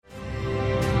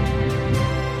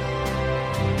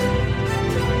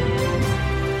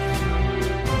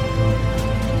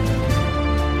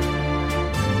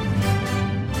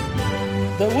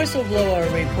Whistleblower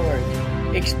Report,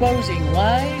 exposing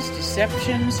lies,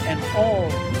 deceptions, and all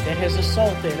that has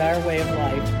assaulted our way of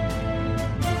life.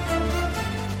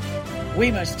 We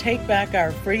must take back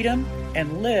our freedom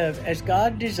and live as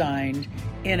God designed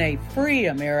in a free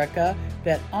America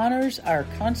that honors our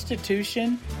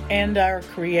Constitution and our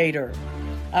Creator.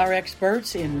 Our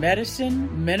experts in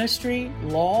medicine, ministry,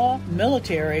 law,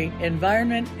 military,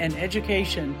 environment, and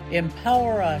education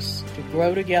empower us to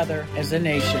grow together as a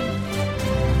nation.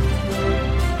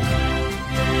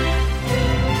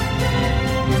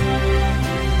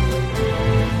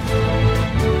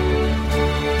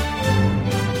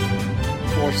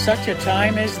 For such a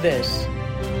time as this,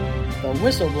 the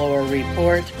Whistleblower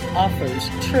Report offers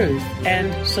truth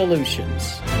and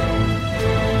solutions.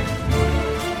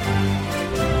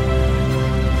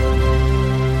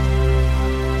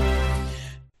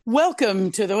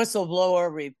 Welcome to the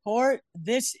Whistleblower Report.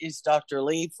 This is Dr.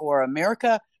 Lee for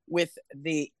America with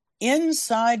the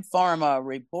Inside PHARMA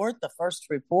report, the first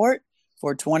report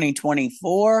for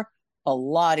 2024. A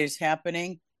lot is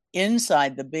happening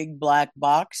inside the big black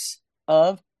box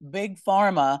of Big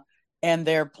Pharma and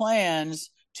their plans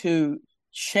to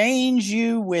change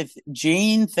you with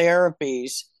gene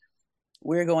therapies.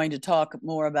 We're going to talk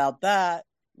more about that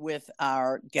with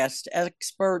our guest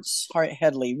experts,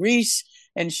 Hedley Reese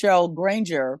and Cheryl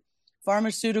Granger,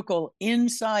 pharmaceutical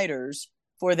insiders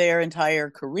for their entire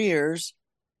careers,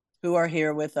 who are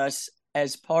here with us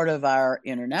as part of our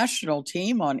international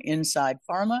team on Inside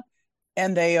PHARMA,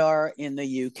 and they are in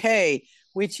the UK,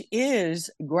 which is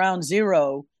ground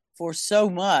zero for so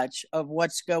much of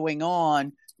what's going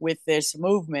on with this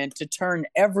movement to turn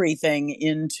everything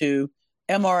into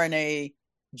mRNA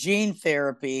gene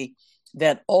therapy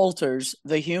that alters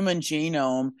the human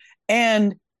genome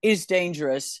and is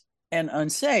dangerous and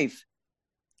unsafe,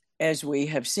 as we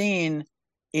have seen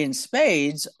in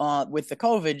spades with the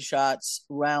COVID shots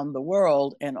around the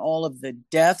world and all of the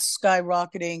deaths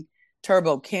skyrocketing,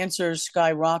 turbo cancers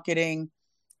skyrocketing,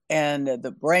 and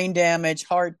the brain damage,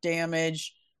 heart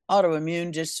damage,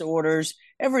 autoimmune disorders.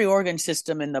 Every organ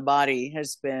system in the body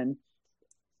has been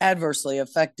adversely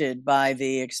affected by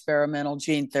the experimental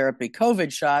gene therapy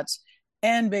COVID shots,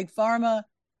 and Big Pharma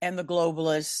and the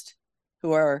globalists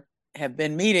who have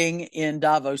been meeting in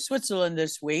Davos, Switzerland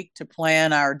this week to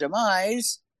plan our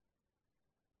demise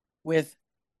with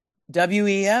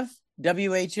WEF,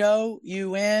 WHO,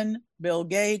 UN, Bill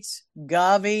Gates,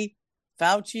 Gavi,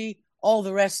 Fauci, all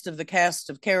the rest of the cast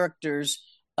of characters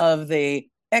of the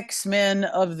X-Men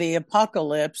of the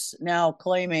apocalypse now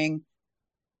claiming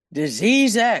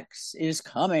Disease X is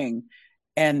coming.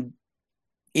 And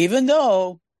even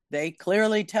though they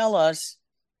clearly tell us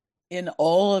in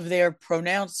all of their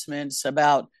pronouncements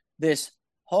about this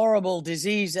horrible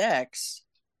Disease X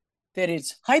that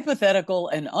it's hypothetical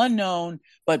and unknown,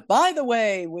 but by the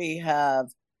way, we have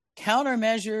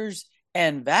countermeasures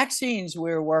and vaccines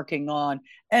we're working on,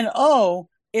 and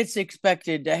it's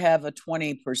expected to have a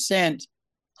 20%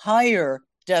 higher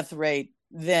death rate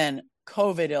than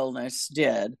COVID illness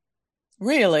did.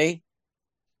 Really,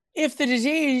 if the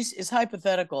disease is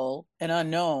hypothetical and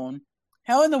unknown,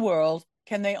 how in the world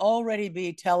can they already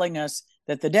be telling us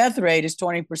that the death rate is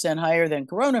 20% higher than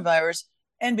coronavirus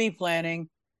and be planning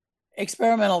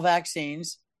experimental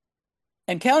vaccines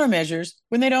and countermeasures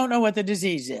when they don't know what the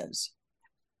disease is?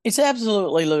 It's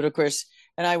absolutely ludicrous,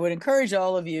 and I would encourage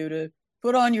all of you to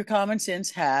put on your common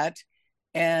sense hat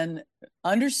and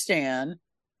understand,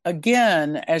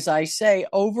 again, as I say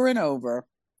over and over,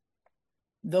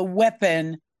 the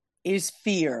weapon is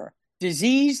fear.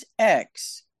 Disease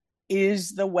X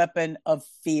is the weapon of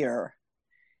fear.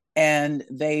 And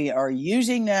they are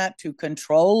using that to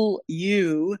control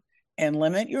you and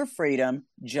limit your freedom,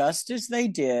 just as they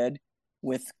did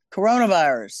with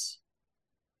coronavirus.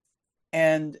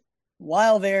 And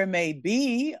while there may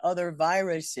be other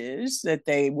viruses that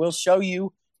they will show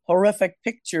you horrific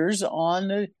pictures on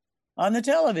the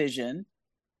television,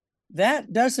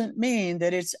 that doesn't mean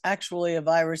that it's actually a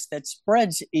virus that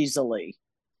spreads easily.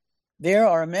 There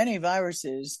are many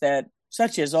viruses that,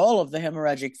 such as all of the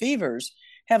hemorrhagic fevers,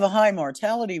 have a high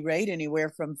mortality rate, anywhere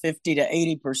from 50 to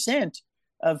 80%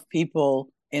 of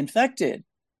people infected.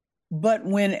 But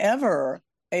whenever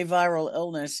a viral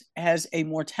illness has a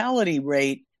mortality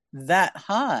rate that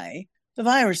high, the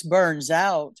virus burns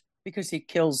out because it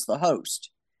kills the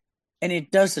host. And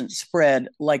it doesn't spread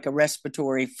like a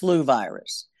respiratory flu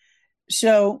virus.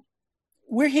 So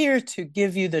we're here to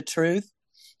give you the truth.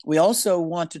 We also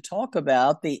want to talk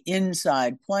about the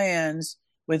inside plans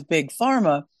with Big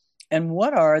Pharma and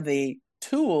what are the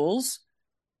tools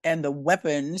and the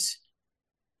weapons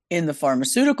in the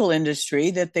pharmaceutical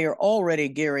industry that they are already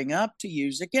gearing up to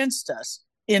use against us,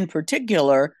 in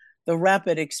particular, the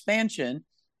rapid expansion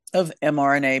of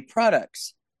mRNA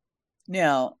products.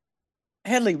 Now,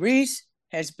 Hedley Reese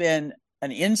has been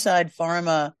an inside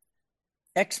pharma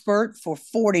expert for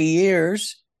 40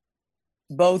 years,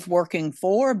 both working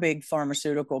for big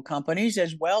pharmaceutical companies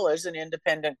as well as an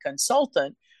independent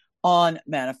consultant on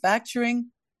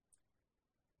manufacturing,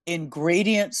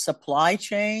 ingredient supply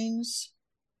chains,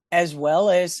 as well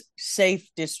as safe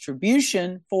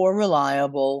distribution for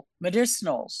reliable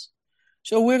medicinals.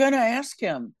 So we're going to ask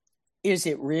him, is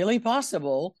it really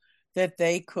possible that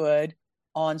they could,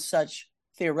 on such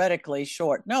theoretically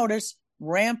short notice,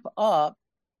 ramp up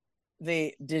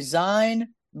the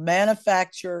design,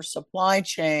 manufacture, supply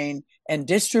chain, and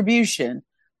distribution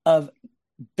of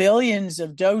billions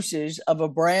of doses of a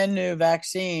brand new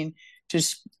vaccine to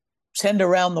send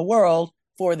around the world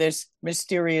for this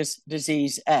mysterious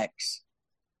disease X?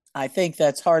 I think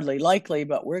that's hardly likely,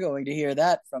 but we're going to hear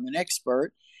that from an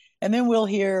expert. And then we'll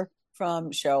hear from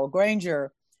Cheryl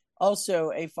Granger,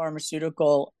 also a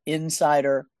pharmaceutical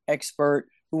insider expert,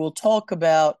 who will talk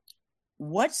about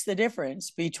what's the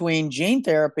difference between gene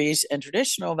therapies and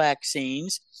traditional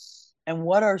vaccines, and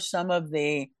what are some of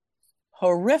the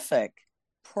horrific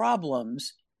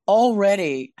problems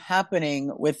already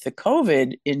happening with the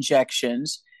COVID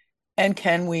injections, and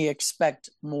can we expect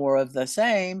more of the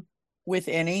same with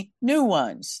any new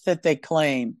ones that they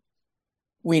claim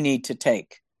we need to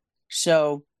take?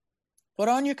 So put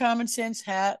on your common sense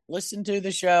hat, listen to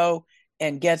the show,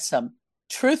 and get some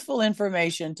truthful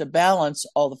information to balance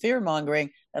all the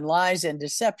fear-mongering and lies and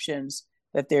deceptions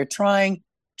that they're trying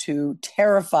to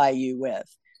terrify you with.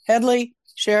 Hedley,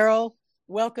 Cheryl,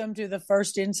 welcome to the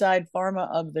first Inside Pharma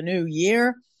of the new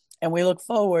year, and we look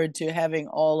forward to having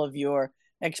all of your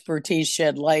expertise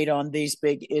shed light on these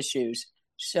big issues.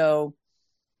 So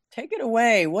take it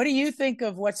away. What do you think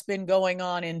of what's been going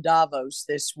on in Davos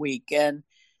this week, and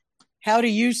how do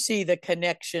you see the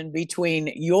connection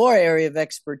between your area of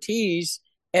expertise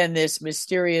and this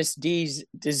mysterious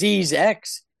disease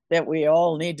X that we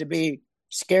all need to be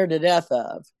scared to death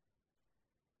of?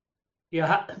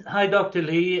 Yeah, hi, Dr.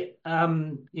 Lee.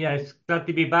 It's glad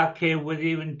to be back here with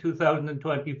you in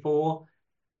 2024.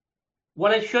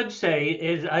 What I should say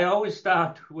is I always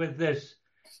start with this.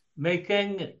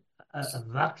 Making a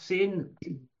vaccine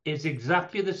is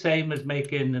exactly the same as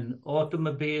making an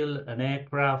automobile, an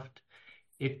aircraft.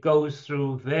 It goes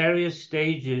through various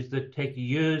stages that take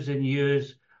years and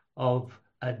years of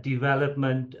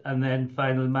development, and then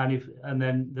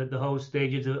the whole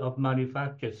stages of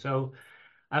manufacture. So,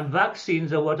 and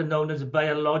vaccines are what are known as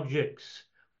biologics,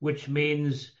 which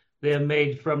means they're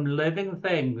made from living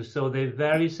things. So they're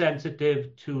very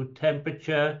sensitive to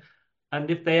temperature. And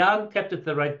if they aren't kept at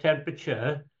the right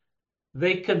temperature,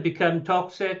 they can become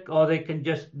toxic, or they can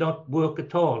just not work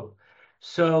at all.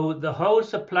 So the whole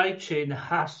supply chain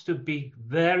has to be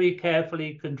very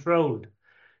carefully controlled.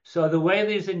 So the way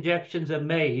these injections are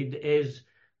made is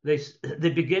they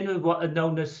begin with what are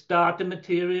known as starter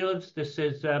materials. This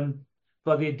is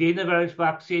for the adenovirus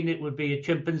vaccine, it would be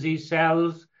chimpanzee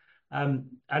cells.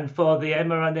 And for the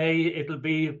mRNA, it'll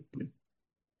be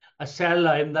a cell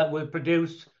line that will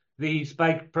produce the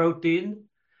spike protein.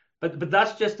 But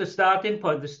that's just the starting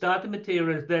point. The starting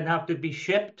materials then have to be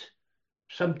shipped,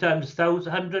 sometimes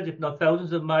hundreds, if not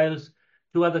thousands of miles,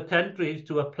 to other countries,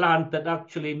 to a plant that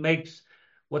actually makes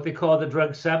what they call the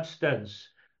drug substance.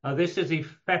 This is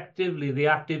effectively the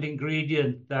active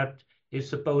ingredient that is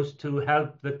supposed to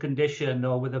help the condition,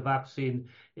 or with a vaccine,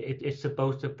 it's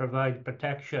supposed to provide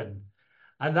protection.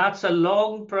 And that's a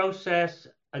long process,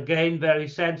 again, very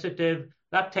sensitive.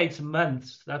 That takes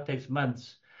months.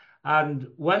 And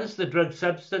once the drug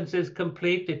substance is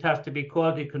complete, it has to be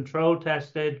quality control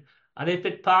tested. And if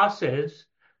it passes,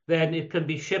 then it can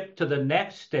be shipped to the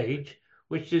next stage,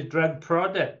 which is drug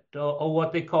product, or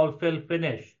what they call fill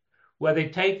finish, where they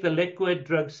take the liquid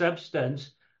drug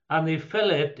substance and they fill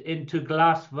it into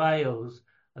glass vials,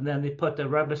 and then they put a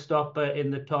rubber stopper in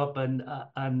the top and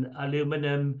an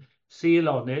aluminum seal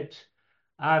on it.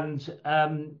 And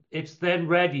it's then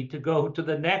ready to go to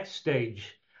the next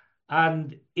stage.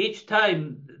 And each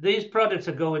time these products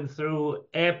are going through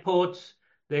airports,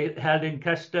 they're held in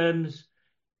customs,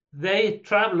 they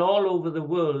travel all over the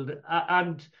world.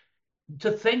 And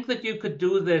to think that you could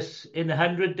do this in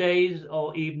 100 days,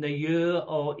 or even a year,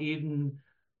 or even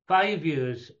 5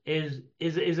 years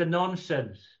is a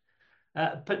nonsense,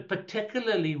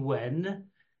 particularly when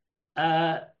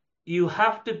you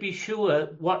have to be sure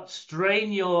what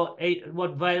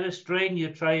virus strain you're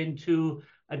trying to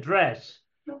address.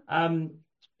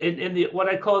 in the what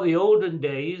I call the olden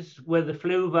days, where the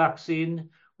flu vaccine,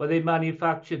 where they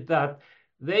manufactured that,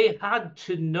 they had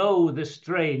to know the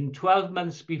strain 12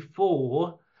 months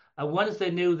before. And once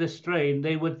they knew the strain,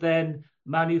 they would then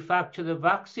manufacture the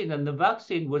vaccine. And the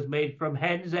vaccine was made from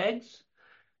hen's eggs.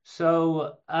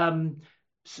 So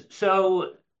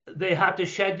they had to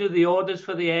schedule the orders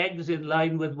for the eggs in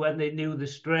line with when they knew the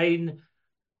strain.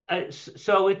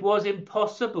 So it was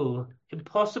impossible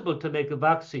to make a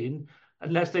vaccine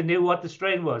unless they knew what the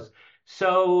strain was.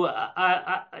 So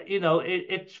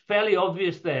it's fairly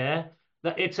obvious there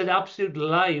that it's an absolute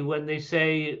lie when they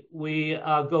say we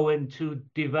are going to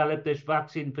develop this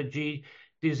vaccine for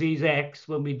disease X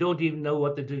when we don't even know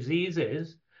what the disease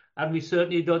is, and we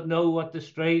certainly don't know what the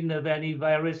strain of any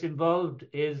virus involved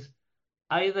is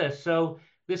either. So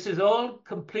this is all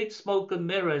complete smoke and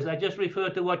mirrors. I just refer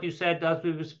to what you said as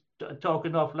we were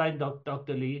talking offline,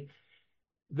 Dr. Lee.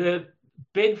 The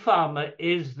big pharma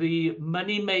is the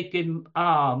money-making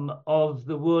arm of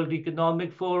the World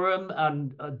Economic Forum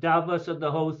and Davos and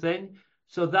the whole thing.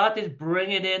 So that is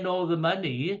bringing in all the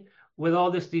money with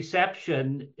all this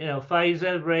deception.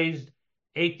 Pfizer raised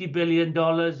 $80 billion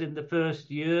in the first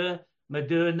year.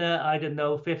 Moderna, I don't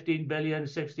know, 15 billion,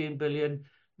 16 billion.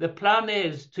 The plan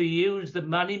is to use the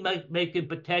money-making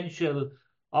potential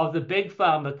of the big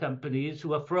pharma companies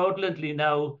who are fraudulently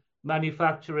now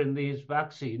manufacturing these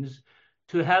vaccines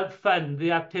to help fund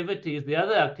the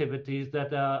other activities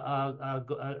that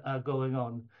are going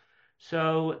on.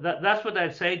 So that's what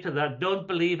I'd say to that. Don't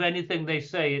believe anything they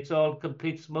say. It's all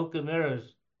complete smoke and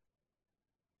mirrors.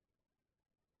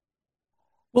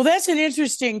 Well, that's an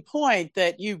interesting point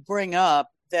that you bring up,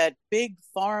 that big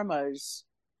pharma's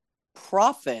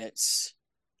profits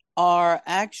are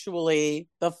actually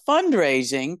the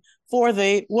fundraising for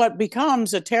what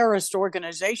becomes a terrorist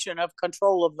organization of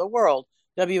control of the world.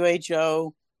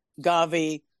 WHO,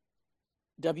 Gavi,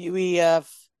 WEF,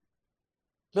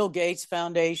 Bill Gates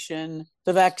Foundation,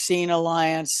 the Vaccine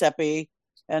Alliance, CEPI,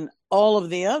 and all of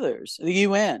the others, the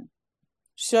UN.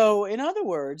 So, in other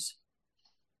words,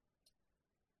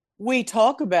 we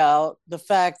talk about the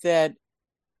fact that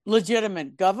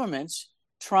legitimate governments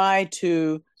try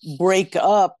to break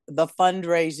up the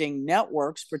fundraising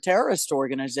networks for terrorist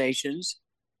organizations,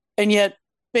 and yet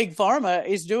Big Pharma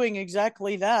is doing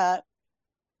exactly that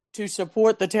to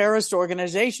support the terrorist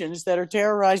organizations that are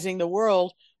terrorizing the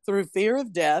world through fear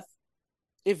of death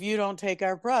if you don't take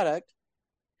our product.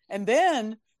 And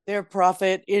then their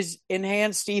profit is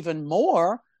enhanced even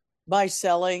more by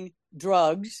selling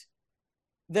drugs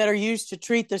that are used to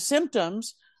treat the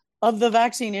symptoms of the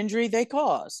vaccine injury they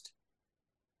caused.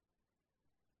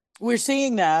 We're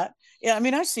seeing that. I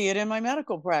mean, I see it in my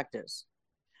medical practice.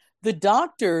 The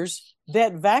doctors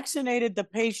that vaccinated the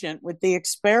patient with the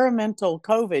experimental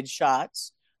COVID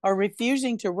shots are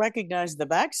refusing to recognize the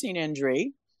vaccine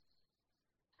injury.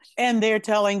 And they're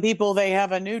telling people they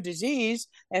have a new disease,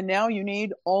 and now you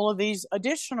need all of these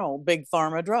additional big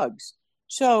pharma drugs.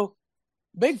 So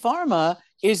big pharma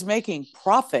is making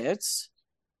profits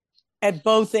at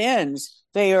both ends.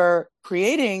 They are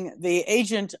creating the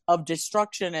agent of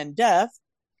destruction and death.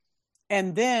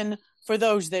 And then for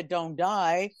those that don't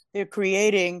die, they're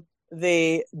creating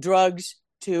the drugs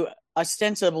to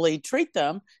ostensibly treat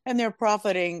them, and they're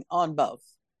profiting on both.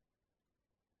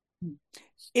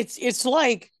 It's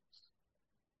like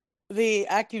the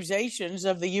accusations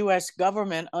of the U.S.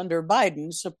 government under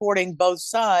Biden supporting both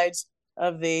sides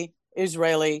of the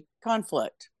Israeli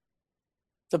conflict.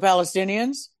 The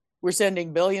Palestinians, we're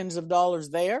sending billions of dollars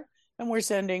there, and we're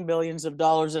sending billions of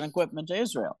dollars in equipment to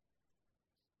Israel.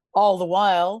 All the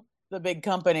while, the big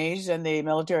companies and the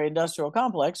military-industrial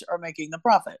complex are making the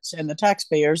profits, and the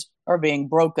taxpayers are being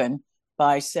broken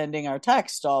by sending our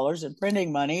tax dollars and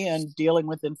printing money and dealing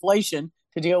with inflation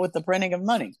to deal with the printing of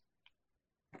money.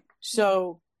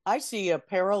 So I see a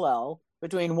parallel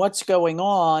between what's going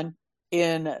on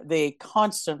in the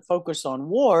constant focus on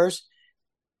wars,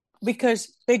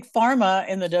 because big pharma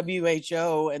and the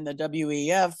WHO and the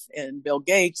WEF and Bill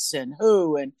Gates and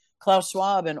WHO and Klaus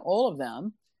Schwab and all of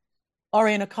them are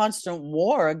in a constant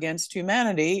war against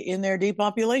humanity in their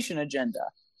depopulation agenda.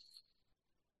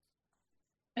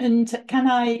 And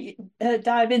can I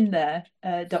dive in there,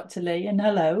 Dr. Lee? And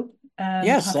hello.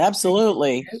 Yes,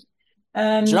 absolutely.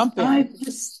 Jump in. I've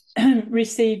just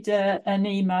received an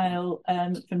email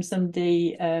from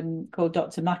somebody called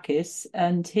Dr. Makis,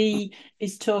 and he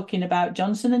is talking about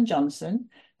Johnson & Johnson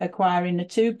acquiring a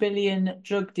 $2 billion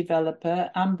drug developer,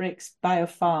 Ambrx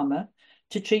Biopharma,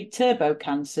 to treat turbo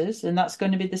cancers, and that's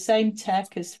going to be the same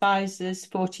tech as Pfizer's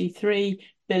 $43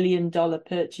 billion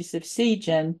purchase of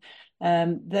Seagen.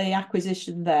 the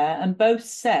acquisition there, and both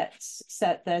sets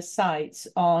set their sights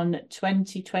on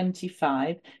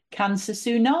 2025 cancer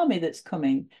tsunami that's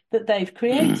coming that they've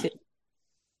created.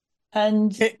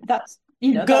 And that's,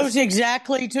 goes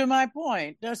exactly to my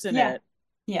point, doesn't it?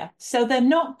 Yeah. So they're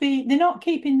not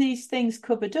keeping these things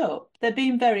covered up. They're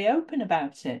being very open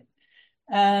about it.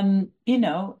 I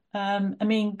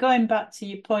mean, going back to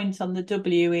your point on the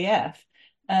WEF,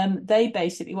 they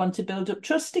basically want to build up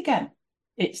trust again.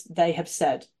 They have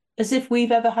said, as if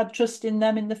we've ever had trust in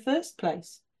them in the first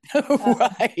place.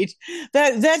 Right.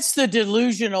 That's the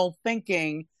delusional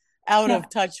thinking out of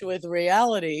touch with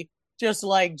reality. Just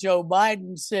like Joe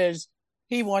Biden says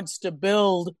he wants to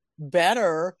build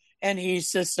better, and he's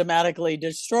systematically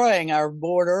destroying our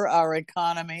border, our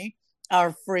economy,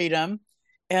 our freedom,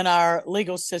 and our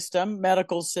legal system,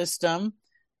 medical system,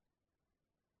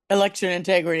 election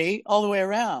integrity, all the way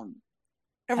around.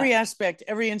 Every aspect,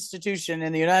 every institution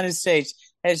in the United States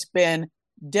has been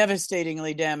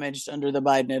devastatingly damaged under the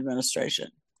Biden administration,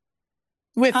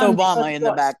 with Obama in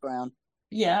the background.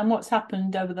 Yeah, and what's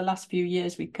happened over the last few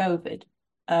years with COVID.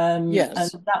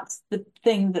 Yes. And that's the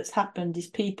thing that's happened, is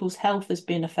people's health has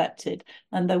been affected,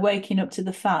 and they're waking up to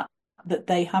the fact that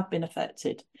they have been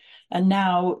affected. And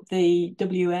now the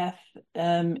WF,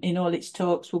 in all its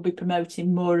talks, will be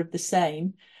promoting more of the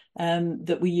same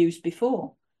that we used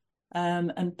before.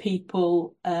 And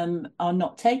people are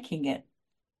not taking it.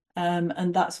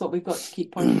 And that's what we've got to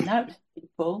keep pointing out to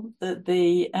people, that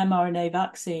the mRNA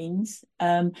vaccines,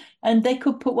 and they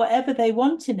could put whatever they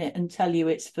want in it and tell you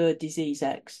it's for disease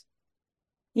X.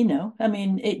 I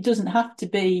mean, it doesn't have to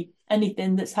be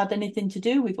anything that's had anything to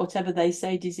do with whatever they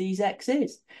say disease X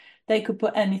is. They could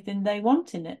put anything they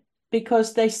want in it,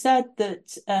 because they said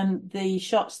that the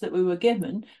shots that we were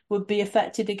given would be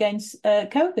effective against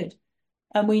COVID.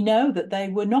 And we know that they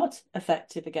were not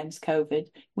effective against COVID.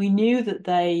 We knew that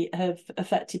they have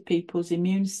affected people's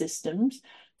immune systems,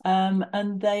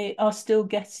 and they are still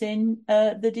getting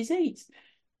the disease.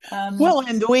 Well,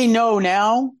 and we know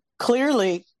now,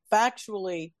 clearly,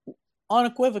 factually,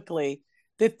 unequivocally,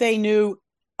 that they knew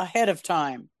ahead of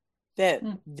time that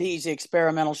these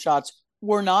experimental shots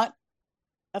were not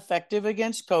effective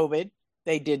against COVID.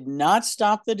 They did not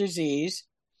stop the disease.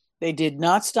 They did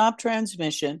not stop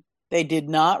transmission. They did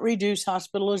not reduce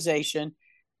hospitalization,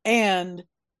 and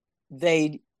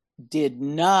they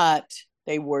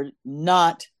were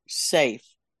not safe.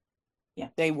 Yeah.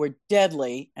 They were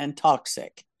deadly and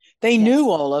toxic. They knew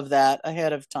all of that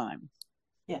ahead of time.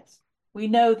 Yes. We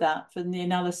know that from the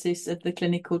analysis of the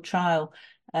clinical trial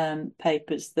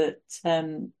papers that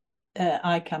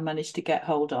ICANN managed to get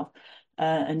hold of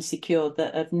and secure,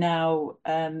 that have now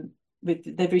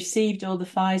they've received all the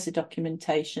Pfizer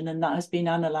documentation, and that has been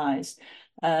analysed,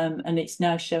 and it's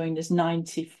now showing there's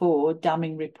 94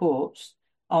 damning reports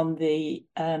on the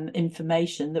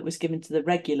information that was given to the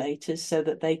regulators so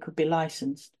that they could be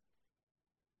licensed.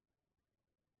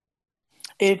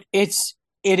 It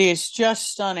is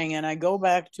just stunning, and I go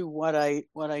back to what I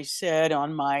said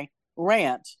on my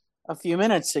rant a few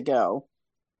minutes ago,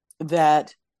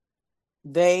 that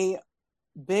Big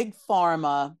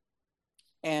Pharma,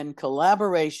 and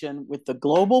collaboration with the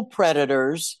global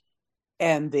predators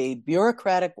and the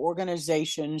bureaucratic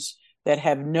organizations that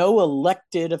have no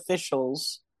elected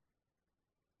officials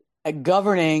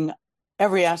governing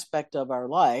every aspect of our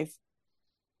life,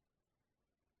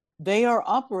 they are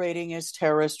operating as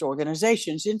terrorist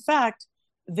organizations. In fact,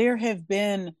 there have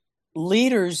been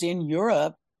leaders in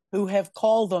Europe who have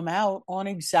called them out on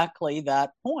exactly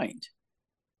that point.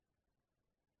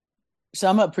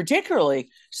 Particularly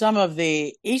some of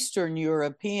the Eastern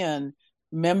European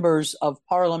members of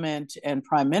parliament and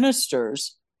prime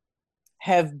ministers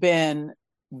have been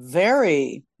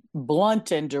very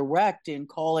blunt and direct in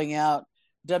calling out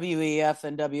WEF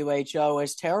and WHO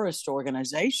as terrorist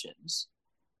organizations.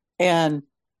 And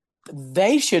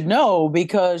they should know,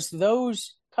 because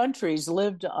those countries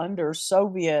lived under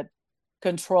Soviet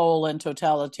control and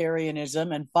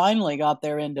totalitarianism and finally got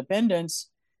their independence.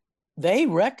 They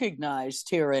recognize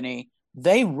tyranny.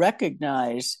 They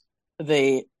recognize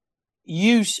the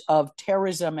use of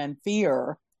terrorism and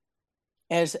fear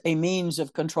as a means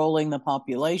of controlling the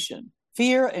population.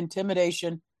 Fear,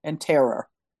 intimidation, and terror,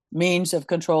 means of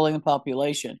controlling the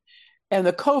population. And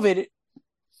the COVID,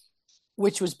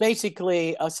 which was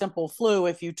basically a simple flu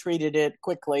if you treated it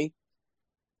quickly,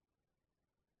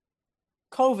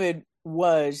 COVID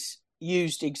was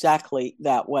used exactly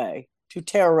that way, to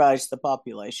terrorize the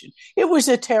population. It was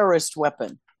a terrorist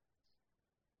weapon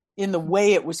in the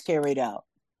way it was carried out.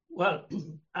 Well,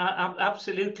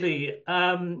 absolutely.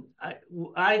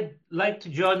 I'd like to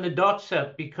join the dots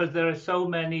up, because there are so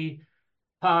many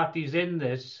parties in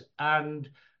this. And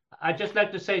I'd just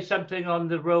like to say something on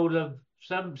the role of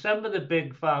some of the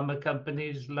big pharma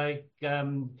companies like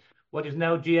what is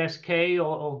now GSK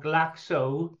or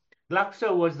Glaxo.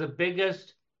 Glaxo was the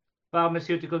biggest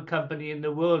pharmaceutical company in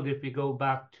the world if you go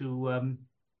back to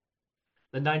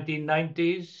the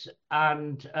 1990s,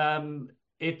 and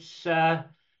it's and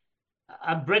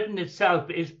Britain itself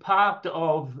is part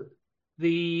of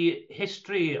the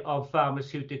history of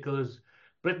pharmaceuticals.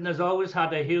 Britain has always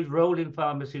had a huge role in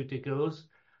pharmaceuticals,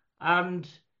 and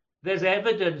there's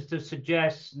evidence to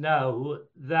suggest now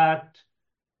that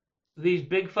these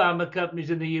big pharma companies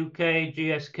in the UK,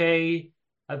 GSK,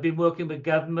 have been working with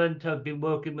government, have been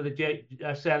working with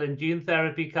the cell and gene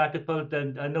therapy catapult,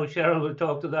 and I know Cheryl will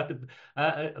talk to that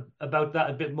about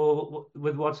that a bit more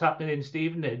with what's happening in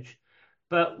Stevenage.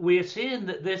 But we're seeing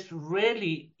that this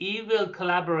really evil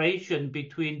collaboration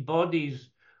between bodies.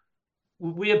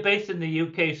 We are based in the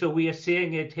UK, so we are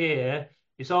seeing it here.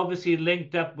 It's obviously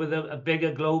linked up with a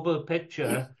bigger global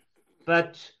picture,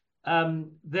 but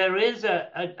there is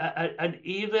an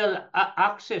evil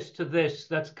axis to this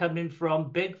that's coming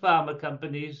from big pharma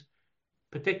companies,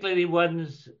 particularly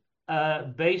ones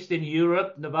based in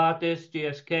Europe, Novartis,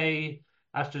 GSK,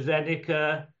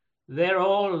 AstraZeneca. They're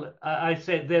all, I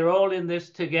said, they're all in this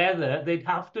together. They'd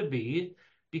have to be,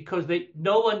 because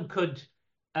no one could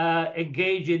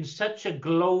engage in such a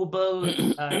global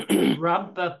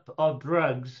ramp up of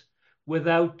drugs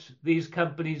without these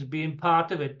companies being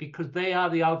part of it, because they are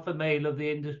the alpha male of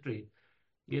the industry.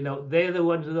 You know, they're the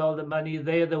ones with all the money.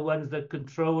 They're the ones that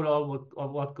control all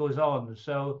of what goes on.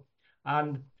 So,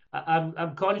 and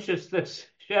I'm conscious that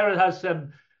Cheryl has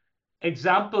some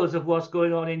examples of what's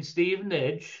going on in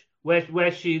Stevenage,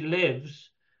 where she lives,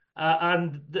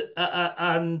 and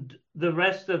the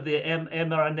rest of the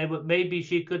mRNA. But maybe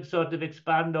she could sort of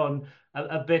expand on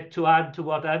a bit to add to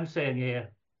what I'm saying here.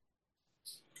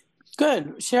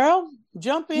 Good. Cheryl,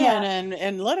 jump in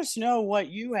and let us know what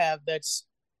you have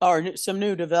are some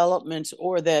new developments,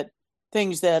 or that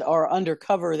things that are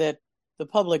undercover that the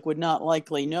public would not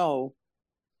likely know.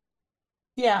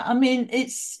 Yeah, I mean,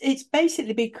 it's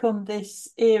basically become this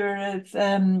era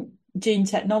of gene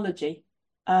technology,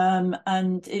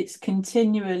 and it's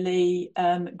continually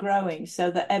growing,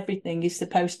 so that everything is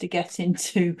supposed to get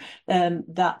into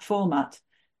that format.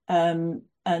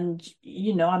 And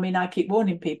you know, I mean, I keep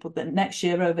warning people that next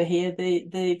year over here,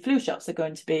 the flu shots are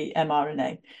going to be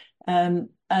mRNA.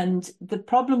 And the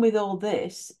problem with all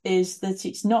this is that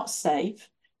it's not safe,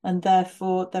 and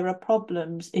therefore there are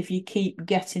problems if you keep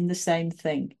getting the same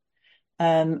thing.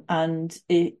 And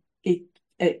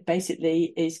it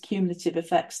basically is cumulative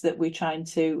effects that we're trying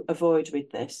to avoid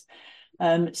with this.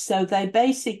 So they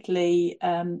basically,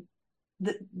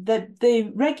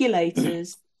 the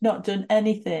regulators not done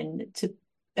anything to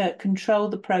control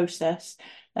the process.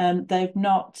 They've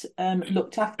not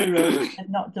looked after us. They've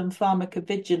not done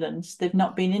pharmacovigilance. They've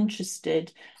not been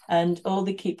interested. And all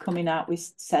they keep coming out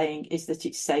with saying is that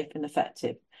it's safe and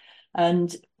effective.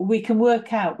 And we could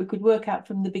work out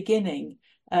from the beginning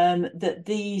that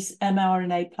these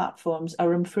mRNA platforms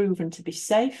are unproven to be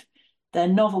safe. They're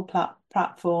novel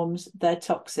platforms. They're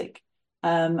toxic.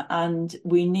 And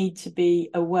we need to be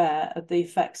aware of the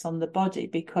effects on the body,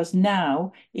 because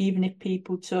now, even if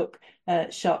people took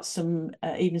shots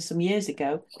even some years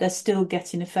ago, they're still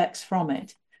getting effects from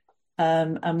it.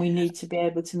 And we need to be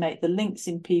able to make the links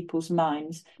in people's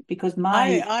minds, because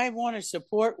I want to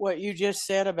support what you just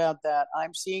said about that.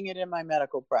 I'm seeing it in my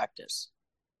medical practice.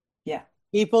 Yeah.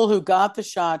 People who got the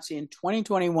shots in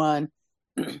 2021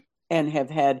 and have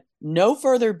had no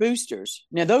further boosters.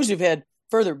 Now, those who've had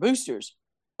further boosters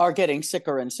are getting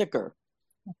sicker and sicker,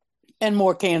 and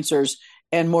more cancers,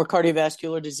 and more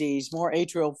cardiovascular disease, more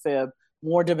atrial fib,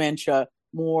 more dementia,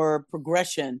 more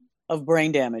progression of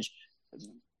brain damage.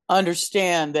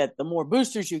 Understand that the more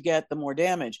boosters you get, the more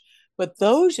damage. But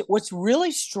what's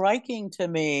really striking to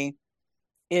me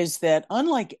is that,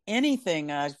 unlike anything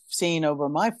I've seen over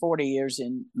my 40 years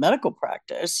in medical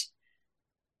practice,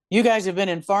 you guys have been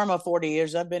in pharma 40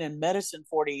 years, I've been in medicine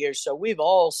 40 years, so we've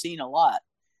all seen a lot.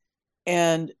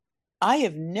 And I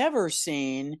have never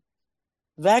seen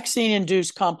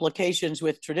vaccine-induced complications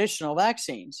with traditional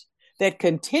vaccines that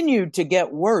continued to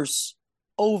get worse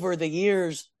over the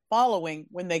years following,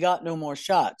 when they got no more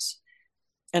shots.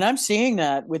 And I'm seeing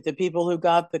that with the people who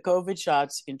got the COVID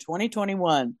shots in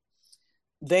 2021.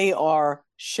 They are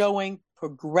showing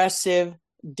progressive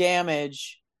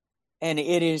damage, and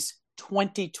it is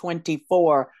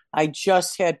 2024. I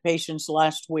just had patients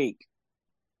last week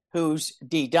whose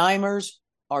D-dimers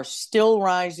are still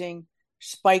rising,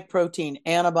 spike protein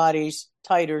antibodies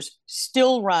titers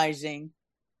still rising,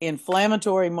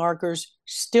 inflammatory markers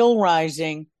still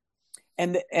rising.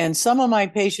 And some of my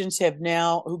patients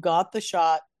who got the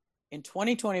shot in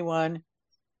 2021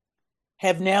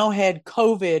 have now had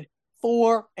COVID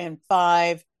 4 and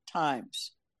 5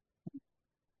 times.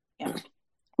 Yeah.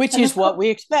 Which is what we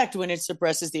expect when it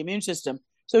suppresses the immune system.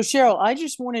 So, Cheryl, I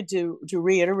just wanted to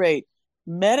reiterate,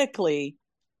 medically,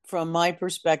 from my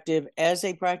perspective as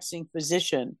a practicing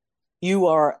physician, you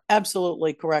are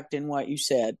absolutely correct in what you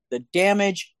said. The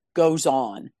damage goes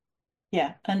on.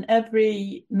 Yeah, and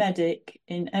every medic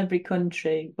in every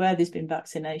country where there's been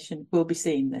vaccination will be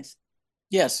seeing this.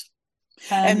 Yes.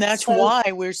 And that's why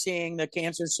we're seeing the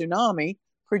cancer tsunami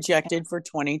projected for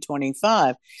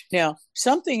 2025. Now,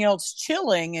 something else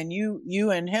chilling, and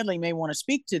you and Hedley may want to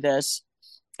speak to this,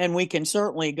 and we can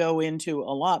certainly go into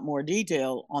a lot more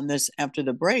detail on this after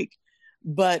the break.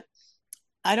 But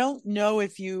I don't know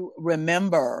if you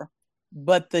remember,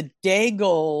 but the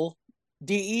DEGEL,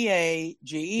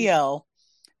 DEAGEL,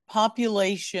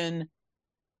 population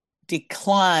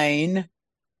decline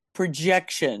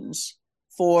projections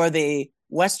for the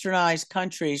westernized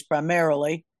countries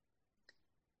primarily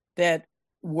that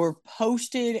were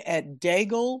posted at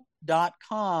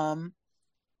degel.com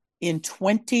in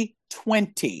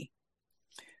 2020,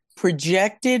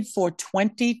 projected for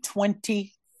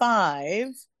 2025,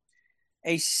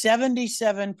 a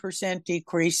 77%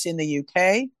 decrease in the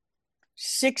UK,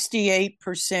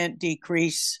 68%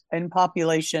 decrease in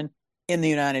population in the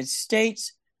United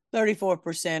States,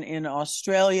 34% in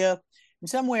Australia, and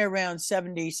somewhere around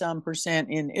 70-some%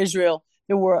 in Israel.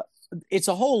 It's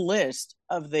a whole list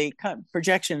of the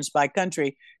projections by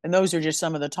country, and those are just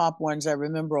some of the top ones I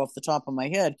remember off the top of my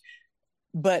head.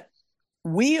 But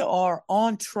we are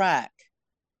on track.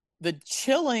 The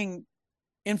chilling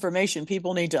information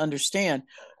people need to understand,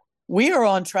 we are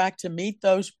on track to meet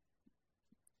those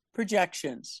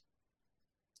projections.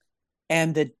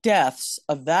 And the deaths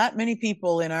of that many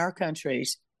people in our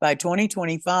countries by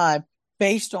 2025,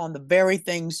 based on the very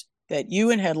things that you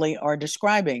and Hedley are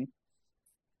describing,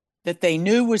 that they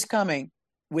knew was coming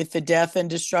with the death and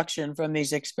destruction from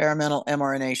these experimental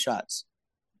mRNA shots.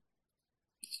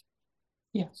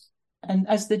 Yes. And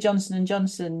as the Johnson &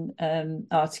 Johnson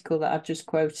article that I've just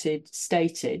quoted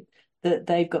stated, that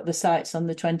they've got the sights on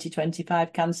the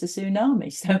 2025 cancer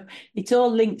tsunami. So it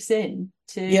all links in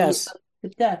to the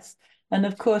deaths. And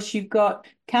of course, you've got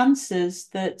cancers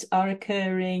that are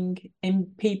occurring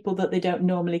in people that they don't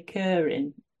normally occur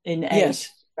in age,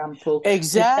 for example.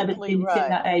 Exactly. They've never been in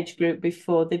that age group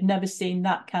before. They've never seen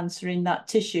that cancer in that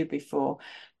tissue before.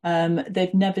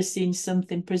 They've never seen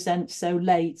something present so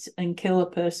late and kill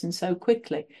a person so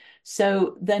quickly.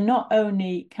 So they're not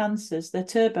only cancers, they're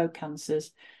turbo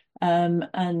cancers.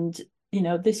 And,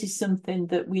 this is something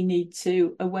that we need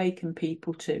to awaken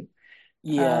people to.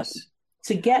 Yes.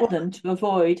 To get them to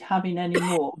avoid having any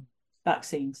more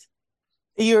vaccines.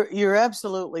 You're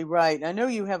absolutely right. I know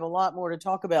you have a lot more to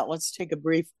talk about. Let's take a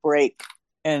brief break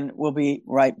and we'll be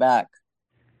right back.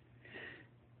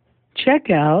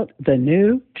 Check out the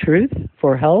new Truth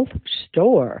for Health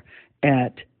store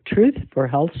at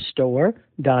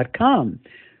truthforhealthstore.com.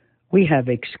 We have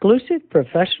exclusive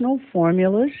professional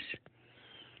formulas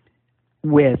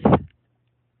with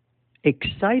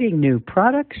exciting new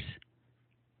products,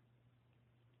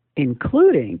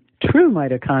 including True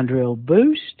Mitochondrial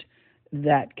Boost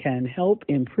that can help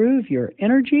improve your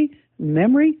energy,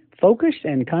 memory, focus,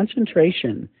 and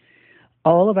concentration.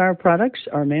 All of our products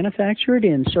are manufactured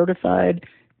in certified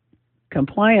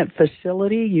compliant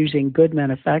facility using good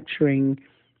manufacturing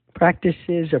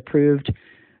practices approved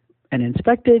and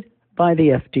inspected by the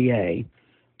FDA.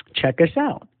 Check us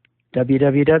out,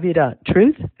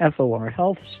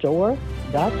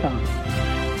 www.truthforhealthstore.com.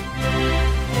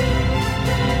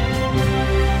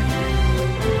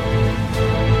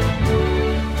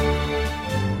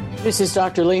 This is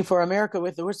Dr. Lee for America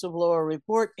with the Whistleblower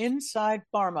Report. Inside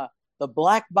Pharma, the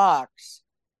black box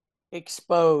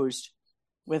exposed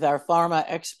with our pharma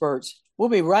experts. We'll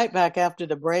be right back after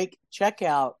the break. Check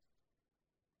out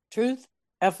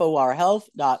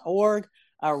truthforhealth.org,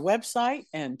 our website,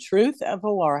 and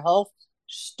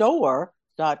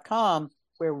truthforhealthstore.com,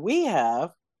 where we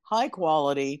have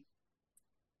high-quality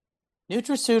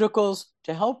nutraceuticals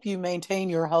to help you maintain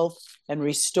your health and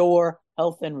restore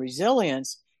health and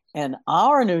resilience. And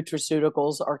our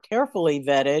nutraceuticals are carefully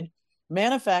vetted,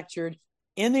 manufactured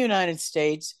in the United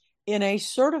States in a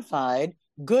certified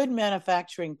good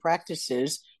manufacturing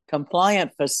practices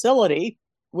compliant facility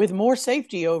with more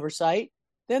safety oversight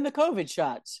than the COVID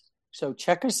shots. So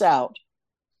check us out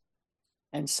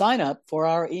and sign up for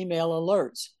our email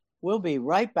alerts. We'll be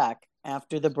right back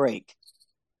after the break.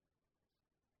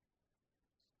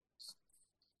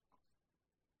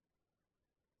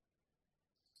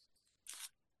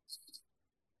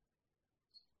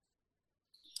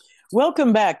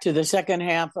 Welcome back to the second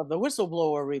half of the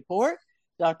Whistleblower Report.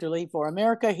 Dr. Lee for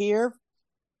America here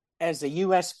as a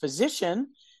U.S. physician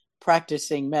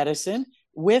practicing medicine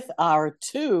with our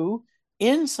two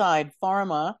Inside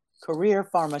Pharma career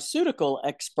pharmaceutical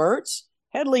experts,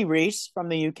 Hedley Reese from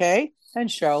the UK and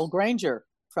Cheryl Granger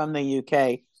from the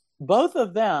UK. Both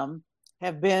of them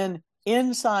have been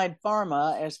inside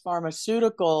pharma as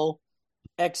pharmaceutical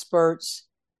experts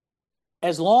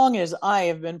as long as I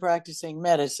have been practicing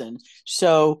medicine.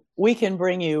 So we can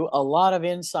bring you a lot of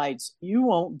insights you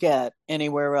won't get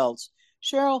anywhere else.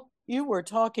 Cheryl, you were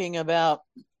talking about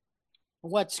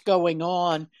what's going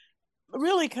on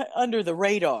really under the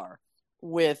radar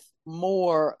with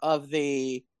more of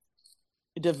the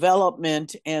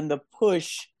development and the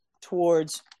push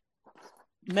towards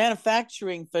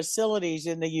manufacturing facilities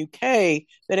in the UK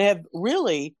that have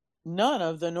really none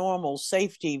of the normal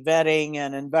safety vetting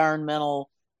and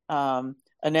environmental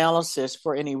analysis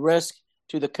for any risk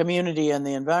to the community and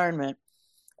the environment.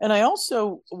 And I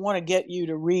also want to get you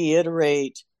to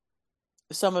reiterate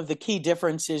some of the key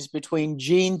differences between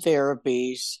gene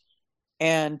therapies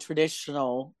and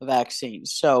traditional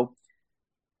vaccines. So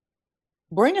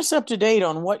bring us up to date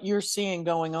on what you're seeing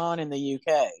going on in the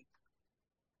UK.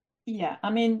 Yeah,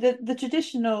 I mean, the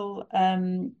traditional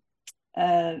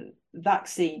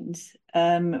vaccines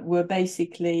were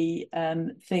basically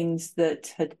things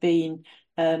that had been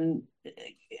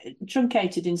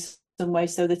truncated in some way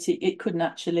so that it couldn't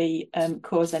actually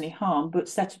cause any harm, but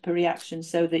set up a reaction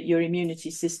so that your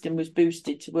immunity system was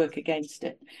boosted to work against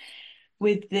it.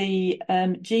 With the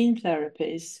gene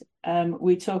therapies,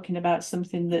 we're talking about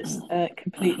something that's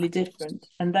completely different,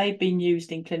 and they've been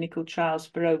used in clinical trials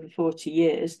for over 40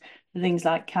 years for things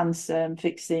like cancer and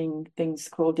fixing things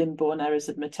called inborn errors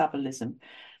of metabolism.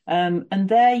 And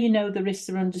there, the risks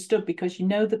are understood because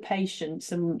the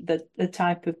patients and the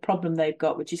type of problem they've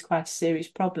got, which is quite a serious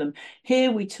problem.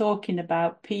 Here we're talking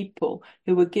about people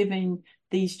who were giving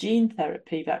these gene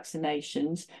therapy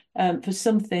vaccinations for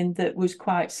something that was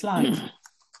quite slight.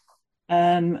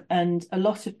 And a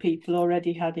lot of people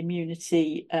already had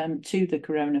immunity to the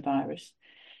coronavirus.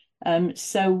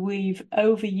 So we've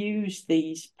overused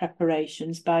these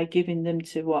preparations by giving them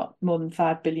to more than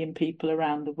 5 billion people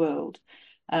around the world.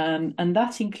 And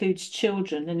that includes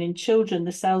children. And in children,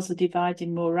 the cells are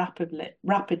dividing more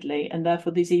rapidly, and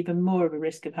therefore there's even more of a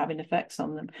risk of having effects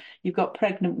on them. You've got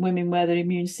pregnant women where their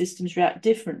immune systems react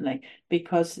differently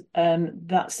because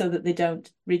that's so that they don't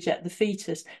reject the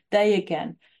fetus. They,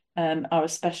 again, are a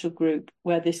special group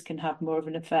where this can have more of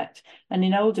an effect. And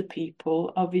in older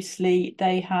people, obviously,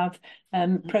 they have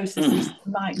processes that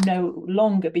might no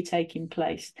longer be taking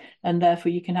place, and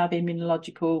therefore you can have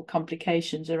immunological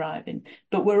complications arriving.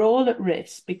 But we're all at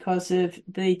risk because of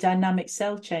the dynamic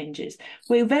cell changes.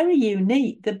 We're very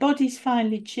unique. The body's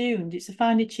finely tuned. It's a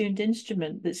finely tuned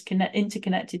instrument that's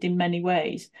interconnected in many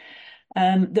ways.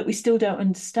 That we still don't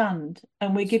understand,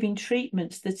 and we're giving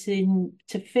treatments that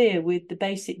interfere with the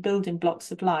basic building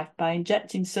blocks of life by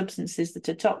injecting substances that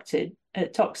are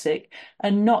toxic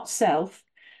and not self,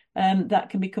 that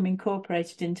can become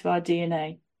incorporated into our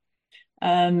DNA.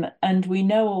 And we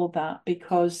know all that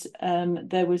because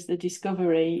there was the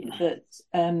discovery that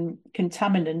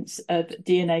contaminants of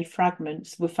DNA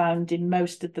fragments were found in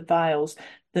most of the vials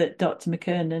that Dr.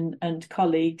 McKernan and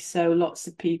colleagues, so lots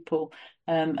of people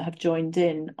have joined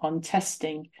in on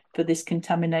testing for this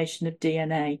contamination of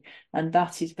DNA. And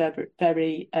that is very,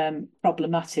 very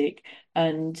problematic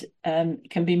and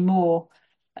can be more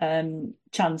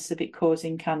chance of it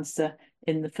causing cancer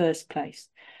in the first place.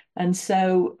 And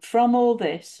so from all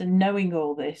this and knowing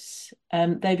all this,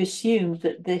 they've assumed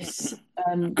that this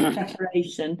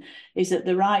preparation is at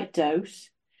the right dose.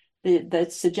 They're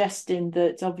suggesting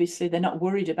that obviously they're not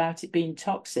worried about it being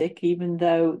toxic, even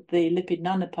though the lipid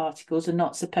nanoparticles are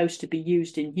not supposed to be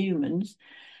used in humans.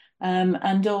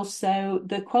 And also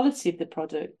the quality of the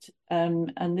product.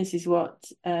 And this is what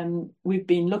we've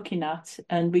been looking at.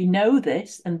 And we know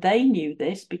this, and they knew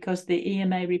this because the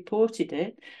EMA reported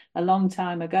it a long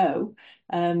time ago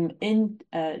in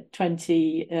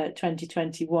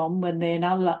 2021 when they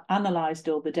analysed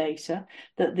all the data,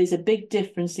 that there's a big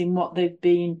difference in what they've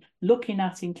been looking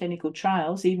at in clinical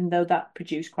trials, even though that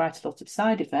produced quite a lot of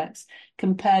side effects,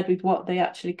 compared with what they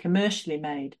actually commercially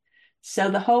made.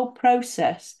 So the whole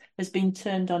process has been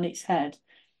turned on its head.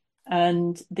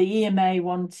 And the EMA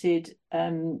wanted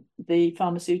the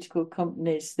pharmaceutical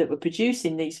companies that were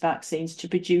producing these vaccines to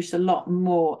produce a lot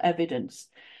more evidence.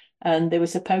 And they were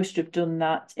supposed to have done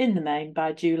that in the main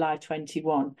by July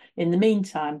 21. In the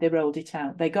meantime, they rolled it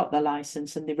out. They got the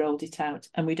license and they rolled it out.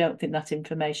 And we don't think that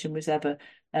information was ever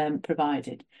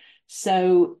provided.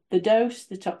 So the dose,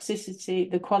 the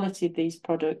toxicity, the quality of these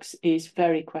products is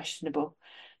very questionable.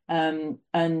 We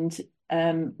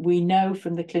know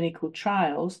from the clinical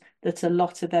trials that a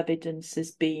lot of evidence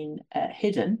has been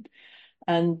hidden.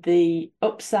 And the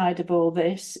upside of all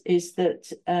this is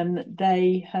that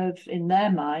they have, in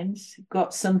their minds,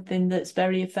 got something that's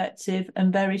very effective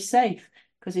and very safe.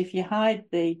 Because if you hide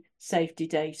the safety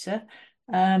data,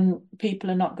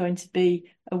 people are not going to be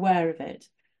aware of it.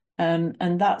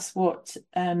 And that's what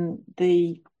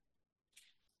the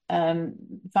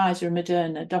Pfizer and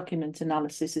Moderna document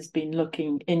analysis has been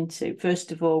looking into.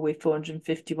 First of all, with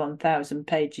 451,000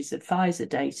 pages of Pfizer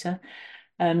data,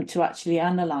 to actually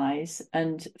analyse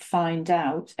and find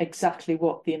out exactly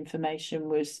what the information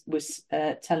was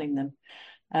telling them,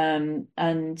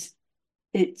 and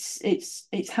it's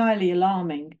highly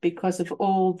alarming because of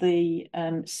all the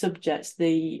subjects,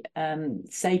 the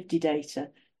safety data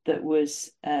that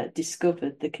was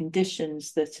discovered, the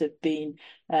conditions that have been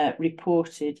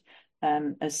reported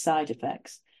as side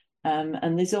effects.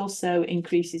 And there's also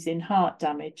increases in heart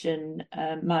damage and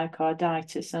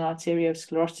myocarditis and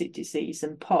arteriosclerotic disease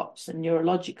and POTS and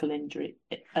neurological injury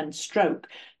and stroke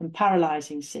and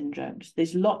paralysing syndromes.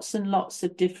 There's lots and lots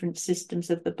of different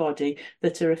systems of the body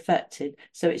that are affected.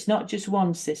 So it's not just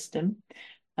one system.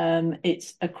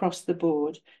 It's across the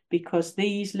board, because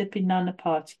these lipid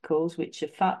nanoparticles, which are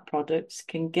fat products,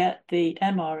 can get the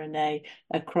mRNA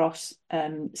across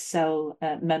cell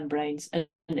membranes and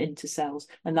into cells,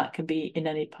 and that can be in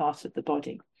any part of the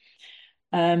body.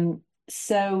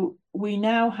 So we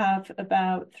now have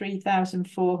about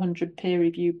 3,400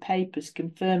 peer-reviewed papers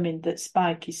confirming that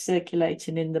spike is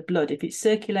circulating in the blood. If it's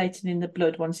circulating in the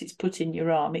blood, once it's put in your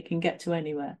arm, it can get to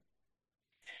anywhere.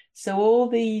 So all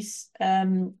these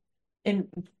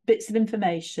bits of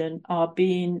information are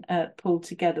being pulled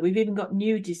together. We've even got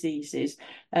new diseases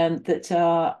that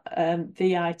are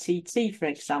VITT, for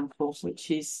example,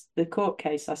 which is the court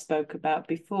case I spoke about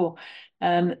before.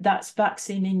 That's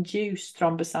vaccine-induced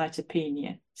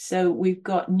thrombocytopenia. So we've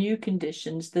got new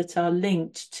conditions that are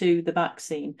linked to the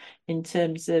vaccine in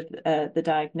terms of the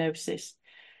diagnosis.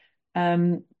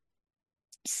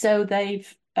 So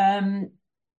they've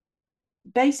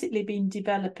basically been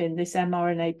developing this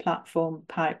mRNA platform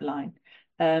pipeline.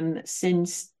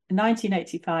 Since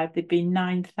 1985, there've been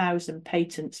 9,000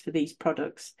 patents for these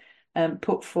products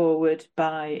put forward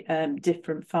by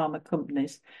different pharma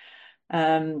companies.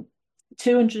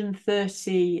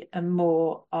 230 and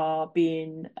more are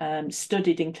being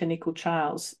studied in clinical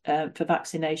trials for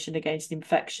vaccination against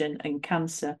infection and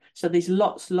cancer. So there's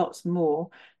lots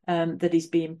more that is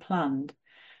being planned.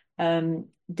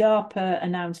 DARPA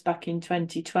announced back in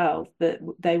 2012 that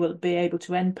they will be able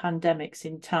to end pandemics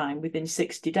in time within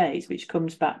 60 days, which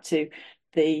comes back to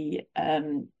the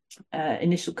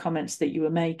initial comments that you were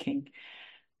making.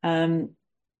 And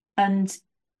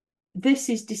this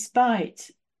is despite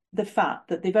the fact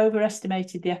that they've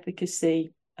overestimated the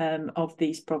efficacy of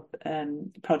these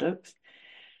products.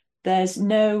 There's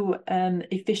no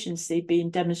efficiency being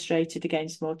demonstrated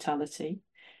against mortality.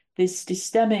 There's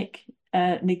systemic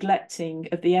neglecting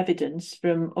of the evidence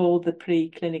from all the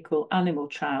preclinical animal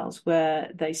trials,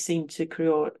 where they seem to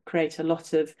create a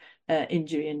lot of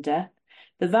injury and death.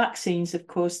 The vaccines have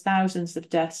caused thousands of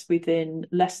deaths within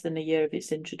less than a year of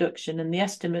its introduction, and the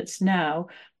estimates now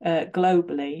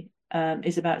globally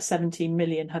is about 17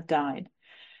 million have died.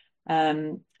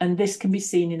 And this can be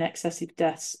seen in excessive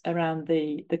deaths around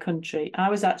the country. I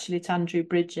was actually at Andrew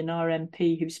Bridge, an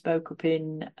RMP, who spoke up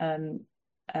in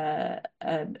a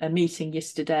meeting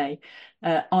yesterday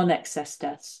on excess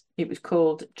deaths. It was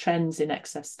called Trends in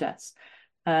Excess Deaths.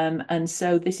 And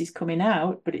so this is coming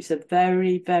out, but it's a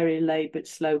very, very laboured,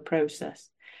 slow process.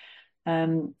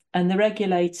 And the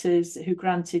regulators who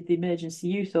granted the emergency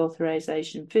use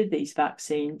authorisation for these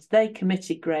vaccines, they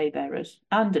committed grave errors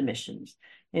and omissions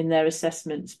in their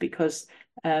assessments, because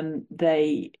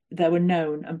there were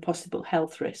known and possible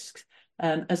health risks.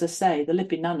 As I say, the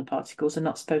lipid nanoparticles are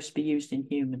not supposed to be used in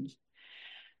humans.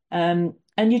 And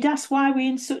you'd ask, why are we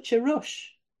in such a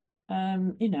rush? Are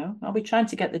we trying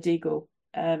to get the Deagle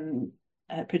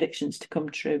predictions to come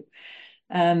true?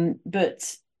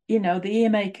 But, the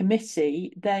EMA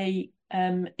committee, they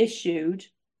issued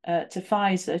to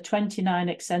Pfizer 29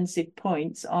 extensive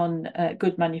points on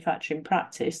good manufacturing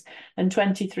practice and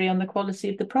 23 on the quality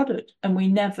of the product. And we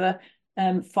never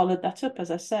followed that up, as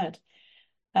I said.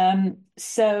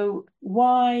 So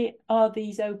why are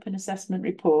these open assessment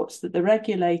reports that the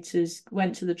regulators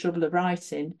went to the trouble of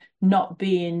writing not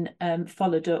being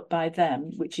followed up by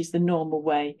them, which is the normal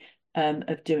way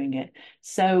of doing it.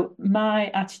 So my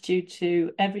attitude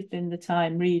to everything that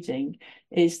I'm reading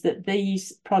is that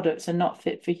these products are not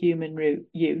fit for human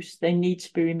use. They need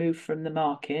to be removed from the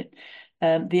market.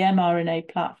 The mRNA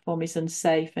platform is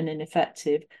unsafe and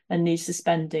ineffective and needs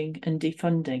suspending and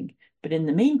defunding. But in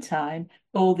the meantime,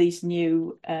 all these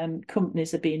new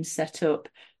companies are being set up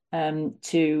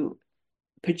to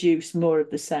produce more of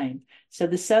the same. So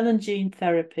the cell and gene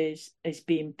therapies is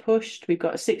being pushed. We've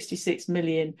got a £66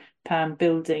 million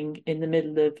building in the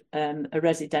middle of a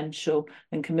residential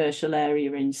and commercial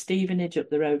area in Stevenage, up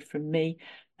the road from me,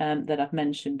 that I've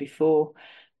mentioned before.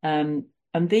 And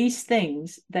these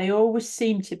things, they always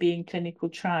seem to be in clinical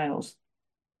trials.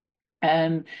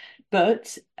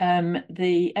 But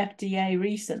the FDA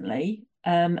recently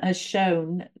has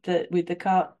shown that with the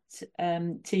CAR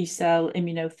T-cell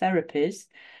immunotherapies,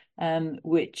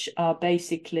 which are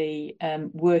basically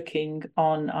working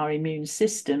on our immune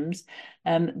systems,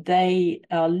 they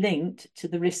are linked to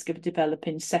the risk of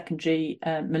developing secondary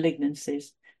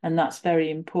malignancies. And that's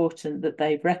very important that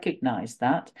they've recognised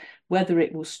that. Whether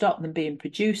it will stop them being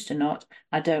produced or not,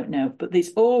 I don't know. But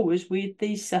there's always, with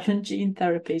these cell and gene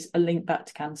therapies, a link back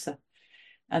to cancer.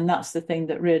 And that's the thing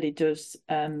that really does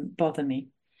bother me.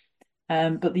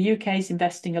 But the UK is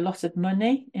investing a lot of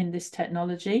money in this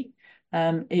technology.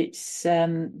 It's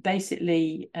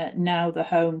basically now the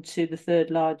home to the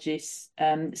third largest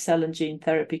cell and gene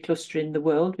therapy cluster in the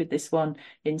world, with this one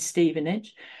in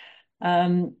Stevenage.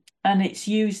 And it's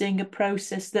using a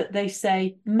process that they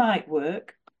say might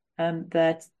work.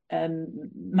 Their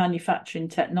manufacturing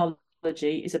technology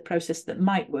is a process that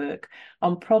might work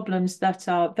on problems that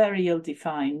are very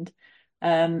ill-defined,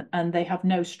 and they have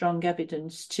no strong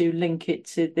evidence to link it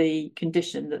to the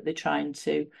condition that they're trying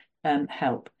to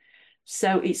help.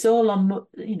 So it's all on,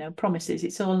 promises.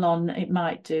 It's all on, it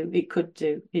might do, it could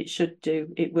do, it should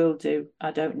do, it will do.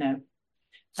 I don't know.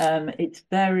 It's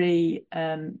very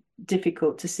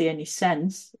difficult to see any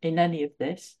sense in any of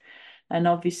this. And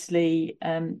obviously,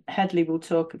 Headley will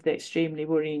talk of the extremely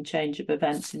worrying change of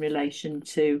events in relation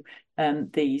to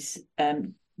these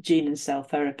gene and cell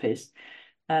therapies.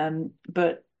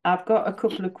 But I've got a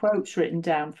couple of quotes written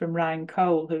down from Ryan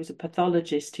Cole, who's a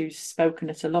pathologist who's spoken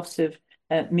at a lot of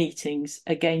meetings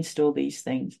against all these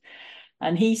things.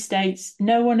 And he states,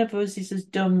 no one of us is as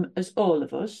dumb as all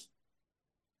of us.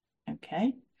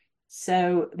 Okay,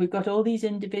 so we've got all these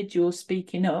individuals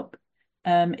speaking up.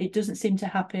 It doesn't seem to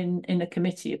happen in a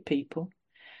committee of people.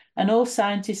 And all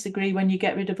scientists agree when you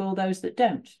get rid of all those that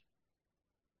don't.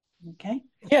 Okay.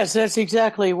 Yes, that's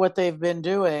exactly what they've been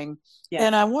doing. Yeah.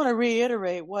 And I want to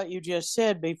reiterate what you just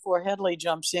said before Headley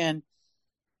jumps in.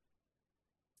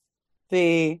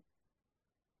 The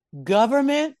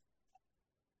government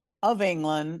of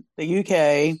England, the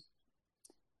UK,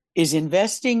 is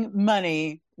investing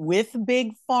money with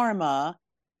Big Pharma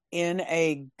in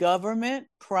a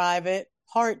government-private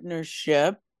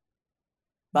partnership.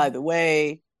 By the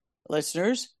way,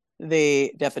 listeners,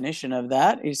 the definition of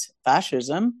that is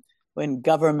fascism, when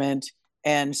government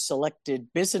and selected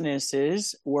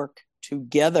businesses work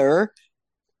together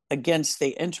against the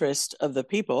interest of the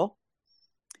people.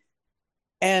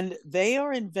 And they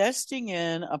are investing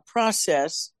in a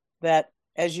process that,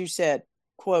 as you said,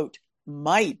 quote,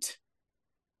 might,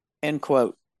 end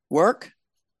quote, work.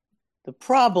 The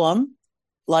problem,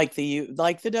 like the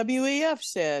WEF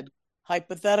said,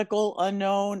 hypothetical,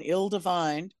 unknown,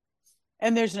 ill-defined,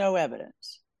 and there's no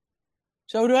evidence.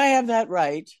 So do I have that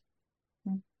right?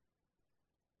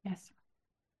 Yes.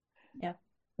 Yeah.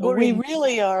 We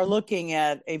really are looking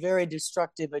at a very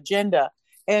destructive agenda.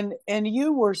 And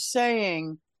you were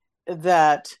saying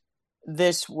that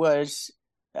this was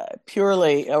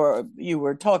purely, or you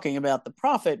were talking about the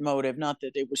profit motive, not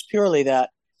that it was purely that.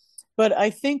 But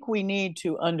I think we need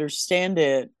to understand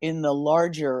it in the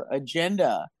larger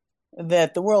agenda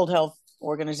that the World Health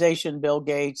Organization, Bill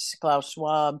Gates, Klaus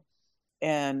Schwab,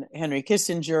 and Henry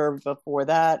Kissinger before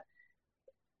that,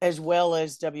 as well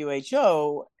as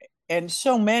WHO, and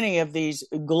so many of these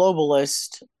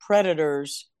globalist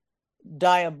predators,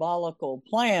 diabolical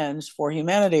plans for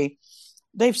humanity,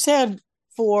 they've said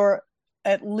for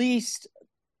at least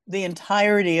the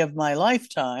entirety of my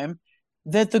lifetime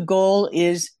that the goal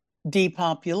is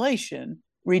depopulation,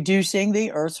 reducing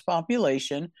the Earth's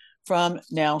population from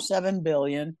now 7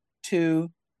 billion to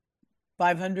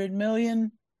 500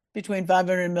 million, between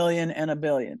 500 million and 1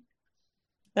 billion.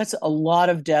 That's a lot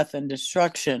of death and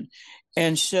destruction.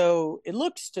 And so it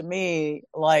looks to me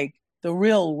like the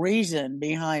real reason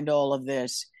behind all of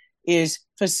this is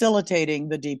facilitating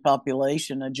the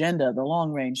depopulation agenda, the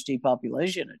long-range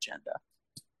depopulation agenda.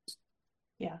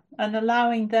 Yeah, and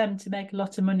allowing them to make a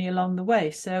lot of money along the way.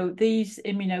 So these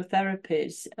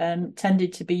immunotherapies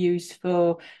tended to be used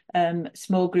for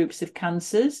small groups of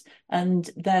cancers, and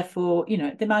therefore,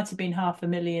 there might have been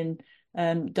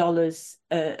 $500,000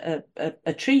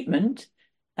 a treatment,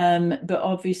 but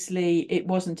obviously it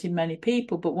wasn't in many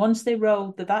people. But once they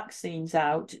rolled the vaccines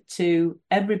out to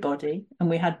everybody, and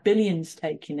we had billions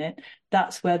taking it,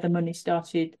 that's where the money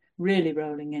started really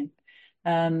rolling in.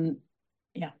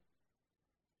 Yeah.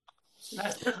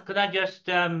 Could I just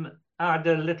add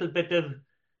a little bit of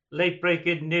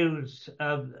late-breaking news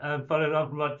following on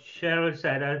from what Cheryl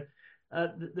said?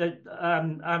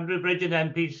 Andrew Bridgen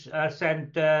MP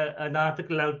sent an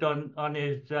article out on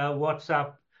his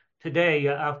WhatsApp today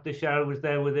after Cheryl was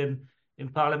there with him in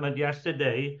Parliament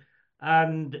yesterday.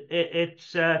 And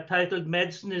it's titled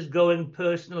 "Medicine is Going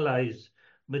Personalised.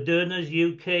 Moderna's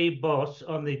UK boss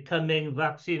on the coming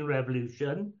vaccine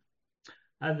revolution."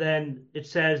 And then it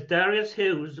says, Darius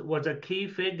Hughes was a key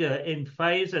figure in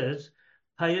Pfizer's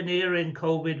pioneering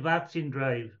COVID vaccine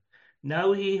drive.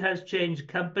 Now he has changed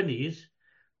companies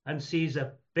and sees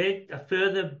a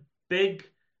further big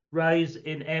rise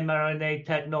in mRNA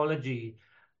technology.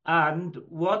 And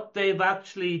what they've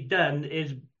actually done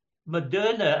is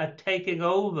Moderna are taking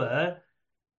over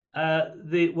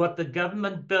what the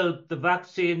government built, the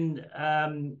vaccine,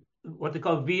 what they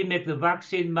call VMIC, the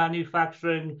Vaccine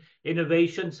Manufacturing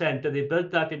Innovation Center. They built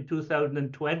that in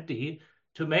 2020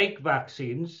 to make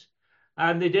vaccines,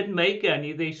 and they didn't make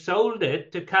any. They sold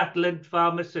it to Catalent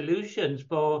Pharma Solutions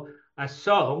for a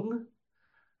song,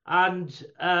 and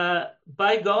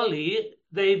by golly,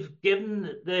 they've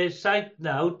given the site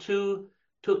now to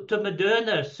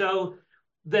Moderna. So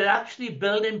they're actually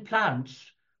building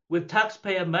plants with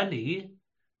taxpayer money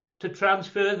to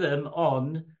transfer them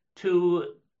on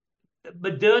to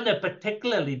Moderna,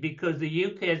 particularly because the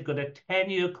UK has got a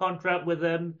 10-year contract with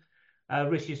them.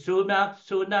 Rishi Sunak,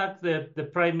 the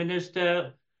Prime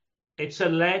Minister, it's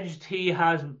alleged he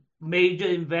has major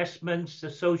investments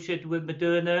associated with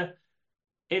Moderna.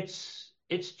 It's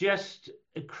just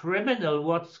criminal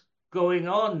what's going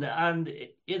on. And,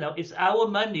 it's our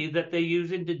money that they're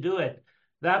using to do it.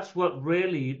 That's what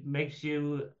really makes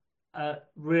you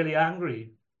really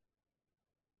angry.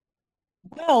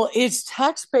 Well, it's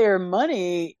taxpayer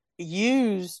money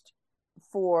used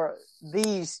for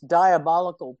these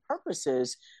diabolical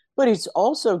purposes, but it's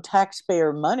also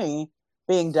taxpayer money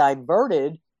being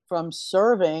diverted from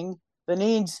serving the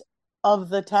needs of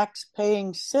the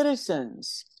tax-paying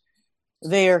citizens.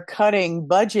 They are cutting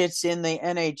budgets in the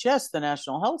NHS, the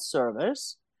National Health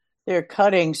Service. They're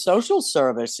cutting social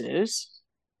services.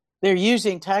 They're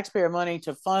using taxpayer money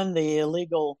to fund the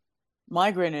illegal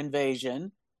migrant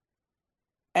invasion,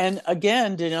 and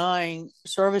again, denying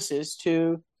services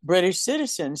to British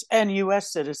citizens and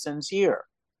US citizens here.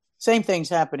 Same thing's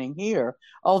happening here,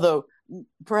 although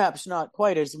perhaps not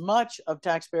quite as much of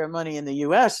taxpayer money in the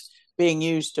US being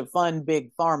used to fund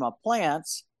big pharma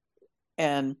plants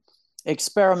and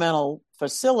experimental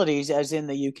facilities as in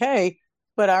the UK,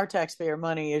 but our taxpayer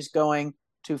money is going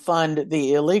to fund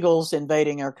the illegals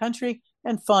invading our country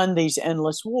and fund these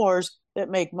endless wars that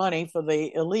make money for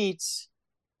the elites.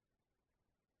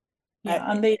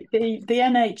 Yeah, and the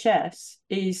NHS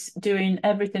is doing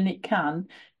everything it can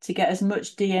to get as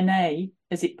much DNA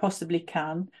as it possibly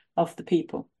can off the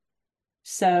people.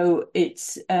 So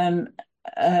it's tell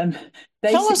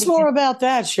us more about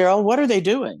that, Cheryl. What are they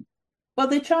doing? Well,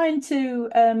 they're trying to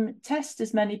test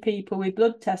as many people with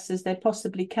blood tests as they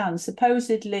possibly can,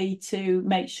 supposedly to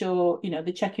make sure,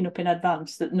 they're checking up in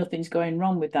advance that nothing's going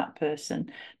wrong with that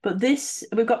person. But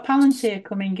we've got Palantir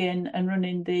coming in and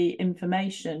running the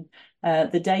information,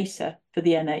 the data for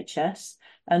the NHS.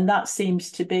 And that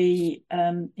seems to be,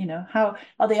 how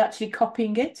are they actually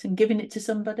copying it and giving it to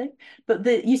somebody? But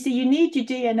you see, you need your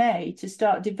DNA to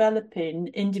start developing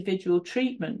individual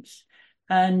treatments.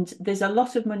 And there's a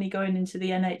lot of money going into the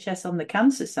NHS on the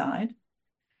cancer side.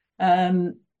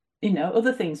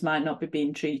 Other things might not be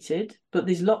being treated, but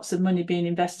there's lots of money being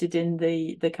invested in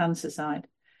the cancer side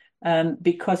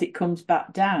because it comes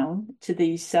back down to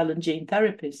these cell and gene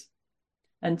therapies.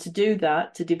 And to do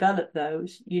that, to develop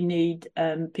those, you need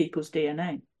people's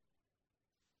DNA.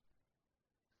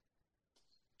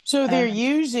 So they're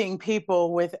using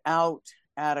people without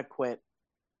adequate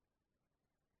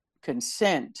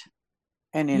consent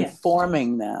and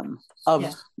informing them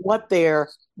of what their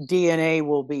DNA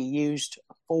will be used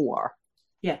for.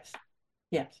 Yes.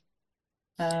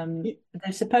 They've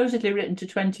supposedly written to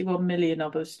 21 million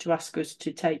of us to ask us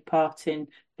to take part in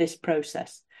this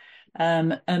process.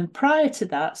 And prior to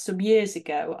that, some years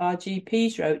ago, our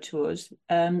GPs wrote to us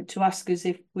to ask us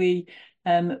if we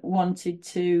wanted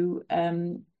to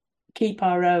keep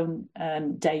our own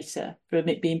data from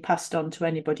it being passed on to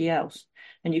anybody else.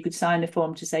 And you could sign a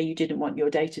form to say you didn't want your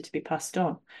data to be passed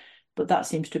on. But that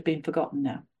seems to have been forgotten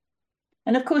now.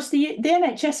 And of course, the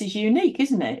NHS is unique,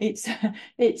 isn't it?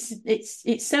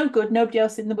 It's so good, nobody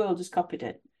else in the world has copied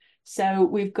it. So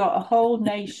we've got a whole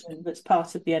nation that's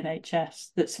part of the NHS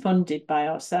that's funded by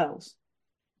ourselves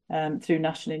through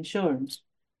national insurance.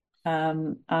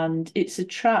 And it's a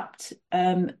trapped,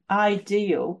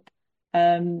 ideal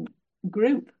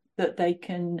group that they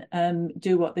can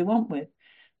do what they want with.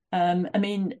 I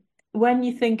mean, when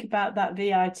you think about that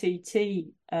VITT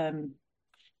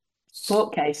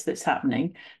court case that's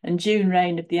happening, and June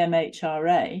Rain of the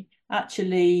MHRA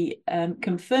actually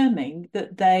confirming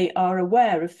that they are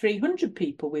aware of 300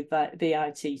 people with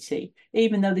VITT,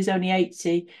 even though there's only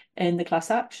 80 in the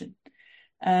class action.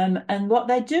 And what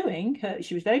they're doing,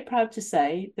 she was very proud to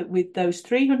say that with those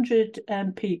 300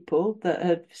 people that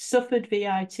have suffered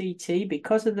VITT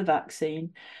because of the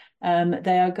vaccine,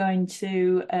 they are going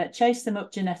to chase them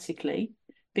up genetically,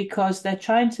 because they're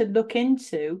trying to look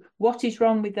into what is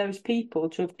wrong with those people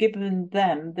to have given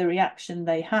them the reaction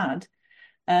they had.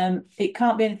 It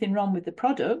can't be anything wrong with the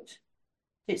product.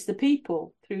 It's the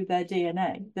people through their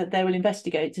DNA that they will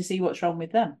investigate to see what's wrong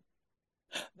with them.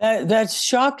 That's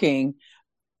shocking.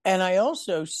 And I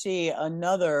also see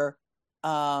another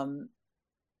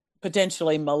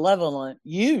potentially malevolent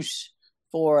use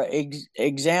for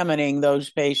examining those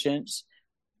patients.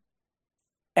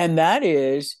 And that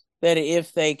is that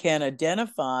if they can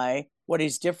identify what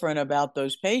is different about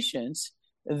those patients,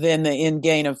 then in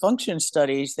gain of function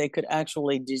studies, they could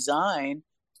actually design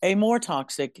a more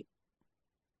toxic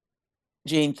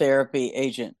gene therapy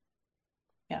agent.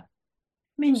 Yeah.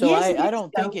 I mean, so I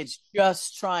don't think it's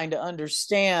just trying to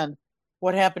understand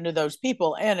what happened to those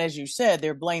people. And as you said,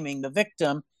 they're blaming the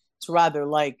victim. It's rather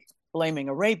like blaming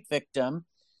a rape victim.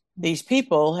 These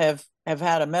people have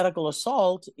had a medical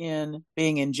assault in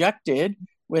being injected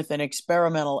with an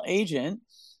experimental agent,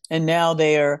 and now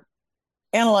they are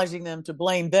analyzing them to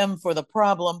blame them for the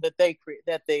problem that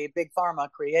that the big pharma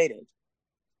created.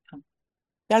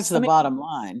 That's the bottom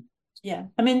line. Yeah,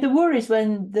 I mean, the worries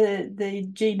when the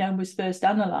genome was first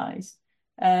analysed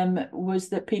was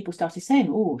that people started saying,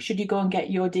 "Oh, should you go and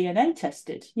get your DNA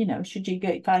tested? You know, should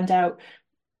you find out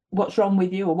what's wrong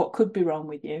with you or what could be wrong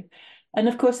with you?" And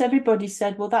of course, everybody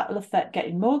said, well, that'll affect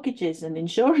getting mortgages and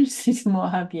insurances and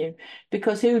what have you,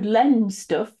 because who'd lend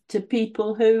stuff to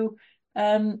people who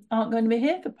aren't going to be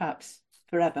here for perhaps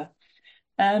forever?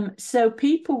 So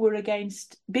people were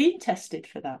against being tested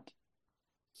for that.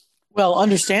 Well,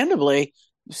 understandably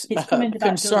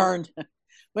concerned.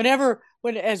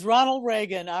 As Ronald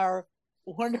Reagan, our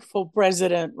wonderful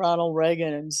president, Ronald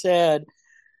Reagan, said,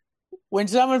 when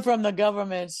someone from the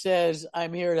government says,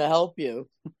 "I'm here to help you,"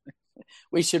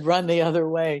 we should run the other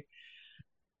way.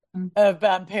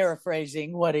 I'm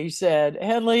paraphrasing what he said.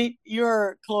 Hedley,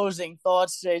 your closing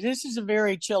thoughts today. This is a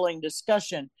very chilling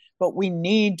discussion, but we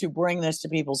need to bring this to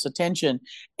people's attention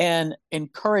and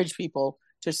encourage people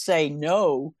to say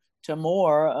no to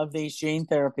more of these gene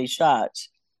therapy shots.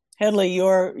 Hedley,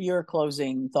 your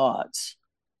closing thoughts.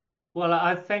 Well,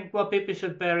 I think what people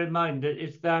should bear in mind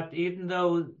is that even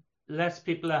though less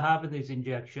people are having these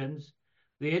injections,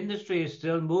 the industry is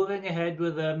still moving ahead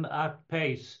with them at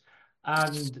pace.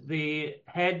 And the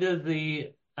head of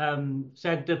the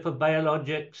Center for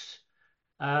Biologics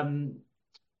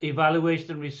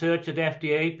Evaluation and Research at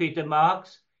FDA, Peter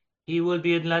Marks, he will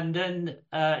be in London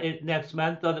next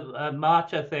month, or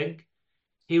March, I think.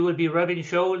 He will be rubbing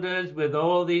shoulders with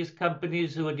all these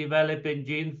companies who are developing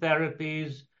gene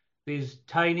therapies, these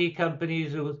tiny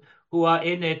companies who are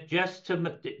in it just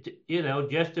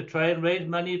to try and raise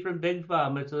money from big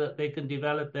pharma so that they can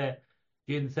develop their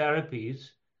gene therapies.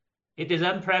 It is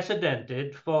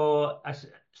unprecedented for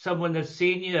someone as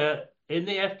senior in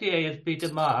the FDA as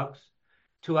Peter Marks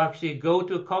to actually go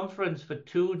to a conference for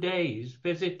 2 days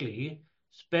physically,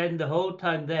 spend the whole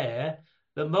time there.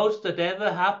 The most that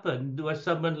ever happened was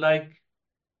someone like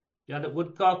Janet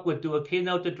Woodcock would do a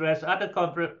keynote address at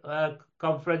a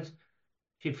conference.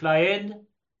 She'd fly in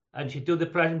and she'd do the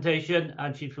presentation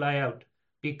and she'd fly out,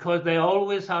 because they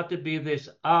always had to be this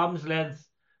arm's length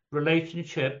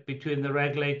relationship between the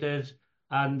regulators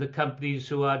and the companies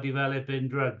who are developing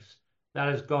drugs. That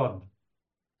is gone.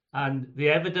 And the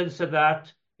evidence of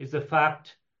that is the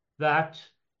fact that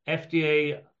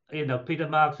FDA, Peter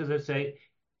Marks, as I say,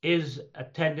 is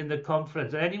attending the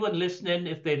conference. And anyone listening,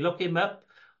 if they look him up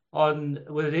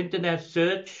with an internet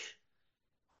search,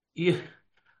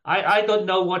 I don't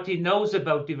know what he knows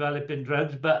about developing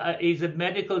drugs, but he's a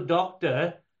medical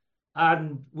doctor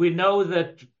And we know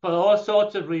that for all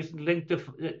sorts of reasons linked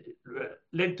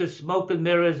to smoke and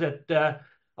mirrors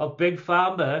of big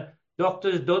pharma,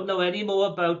 doctors don't know any more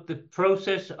about the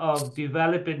process of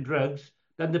developing drugs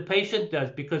than the patient does,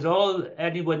 because all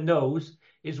anyone knows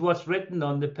is what's written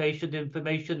on the patient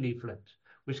information leaflet,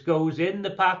 which goes in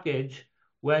the package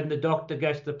when the doctor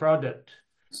gets the product.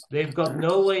 They've got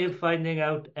no way of finding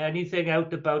out anything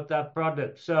out about that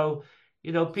product. So,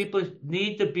 people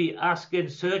need to be asking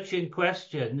searching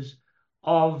questions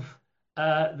of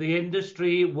the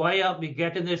industry. Why aren't we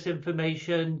getting this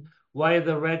information? Why are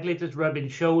the regulators rubbing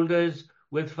shoulders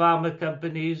with pharma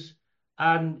companies?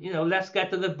 And, let's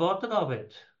get to the bottom of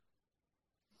it.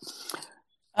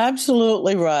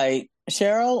 Absolutely right.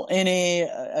 Cheryl,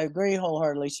 I agree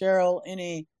wholeheartedly. Cheryl,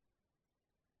 any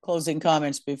closing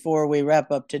comments before we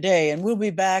wrap up today? And we'll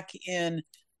be back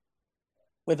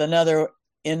with another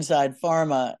Inside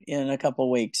Pharma in a couple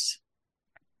of weeks.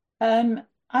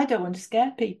 I don't want to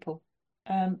scare people,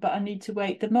 but I need to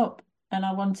wake them up, and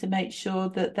I want to make sure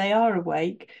that they are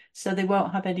awake so they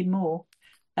won't have any more.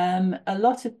 A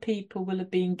lot of people will have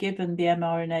been given the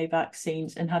mRNA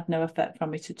vaccines and had no effect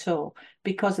from it at all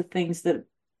because of things that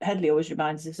Headley always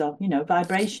reminds us of.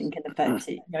 Vibration can affect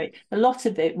it. A lot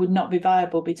of it would not be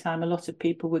viable by the time a lot of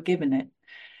people were given it.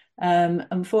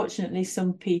 Unfortunately,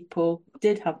 some people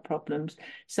did have problems.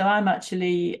 So I'm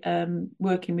actually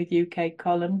working with UK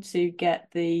Column to get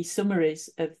the summaries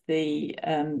of the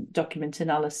document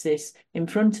analysis in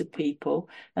front of people.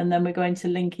 And then we're going to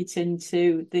link it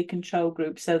into the control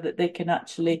group so that they can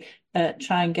actually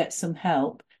try and get some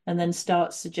help and then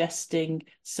start suggesting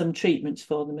some treatments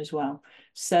for them as well.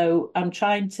 So I'm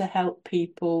trying to help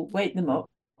people wake them up,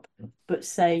 but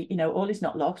say, all is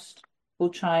not lost. We'll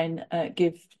try and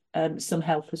give some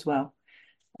help as well.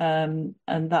 And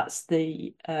that's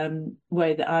the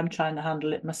way that I'm trying to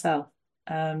handle it myself,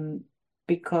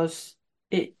 because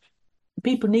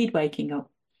people need waking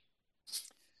up.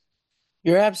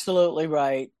 You're absolutely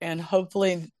right. And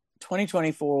hopefully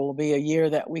 2024 will be a year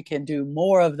that we can do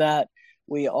more of that.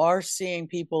 We are seeing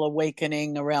people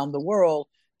awakening around the world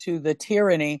to the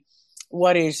tyranny,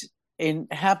 what is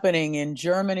happening in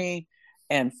Germany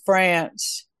and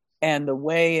France, and the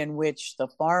way in which the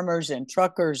farmers and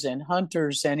truckers and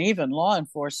hunters and even law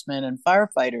enforcement and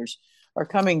firefighters are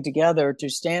coming together to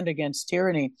stand against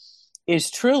tyranny is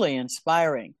truly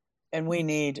inspiring. And we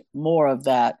need more of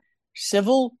that.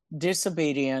 Civil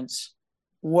disobedience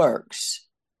works.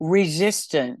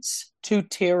 Resistance to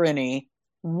tyranny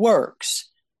works.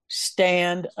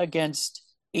 Stand against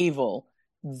evil.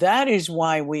 That is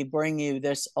why we bring you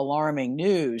this alarming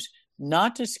news,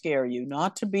 not to scare you,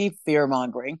 not to be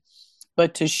fear-mongering,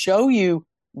 but to show you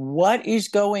what is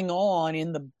going on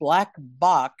in the black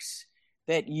box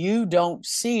that you don't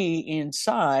see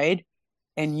inside,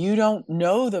 and you don't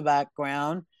know the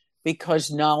background,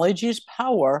 because knowledge is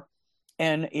power.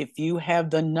 And if you have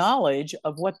the knowledge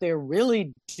of what they're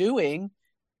really doing,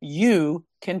 you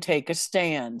can take a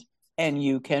stand and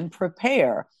you can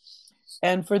prepare.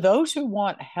 And for those who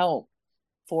want help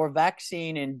for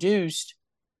vaccine-induced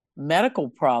medical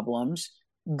problems,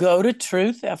 go to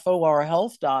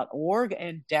truthforhealth.org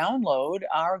and download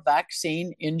our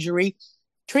vaccine injury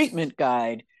treatment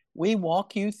guide. We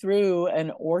walk you through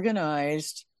an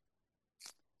organized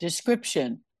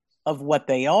description of what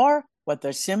they are, what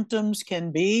the symptoms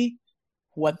can be,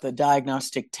 what the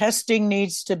diagnostic testing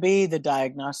needs to be, the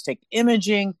diagnostic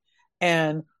imaging,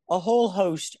 and a whole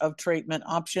host of treatment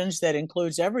options that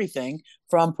includes everything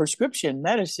from prescription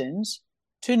medicines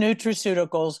to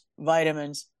nutraceuticals,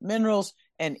 vitamins, minerals,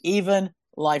 and even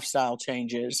lifestyle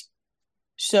changes.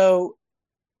 So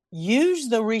use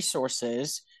the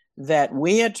resources that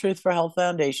we at Truth for Health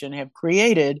Foundation have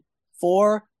created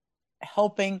for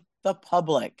helping the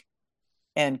public,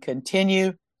 and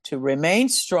continue to remain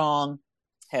strong,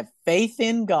 have faith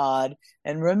in God,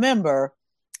 and remember,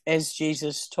 as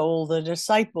Jesus told the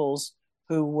disciples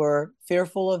who were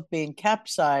fearful of being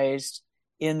capsized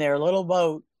in their little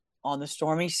boat on the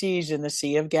stormy seas in the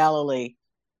Sea of Galilee,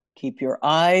 keep your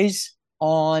eyes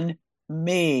on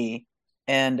me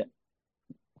and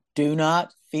do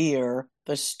not fear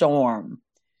the storm.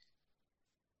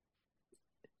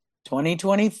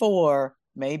 2024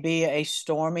 may be a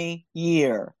stormy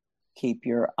year. Keep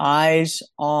your eyes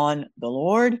on the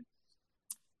Lord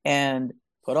and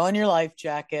put on your life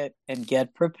jacket and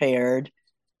get prepared,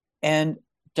 and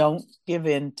don't give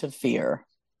in to fear.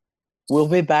 We'll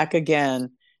be back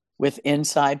again with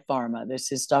Inside Pharma.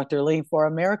 This is Dr. Lee for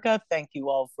America. Thank you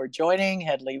all for joining.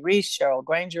 Headley Reese, Cheryl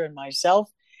Granger, and myself.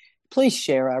 Please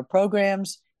share our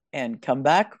programs and come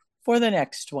back for the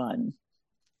next one.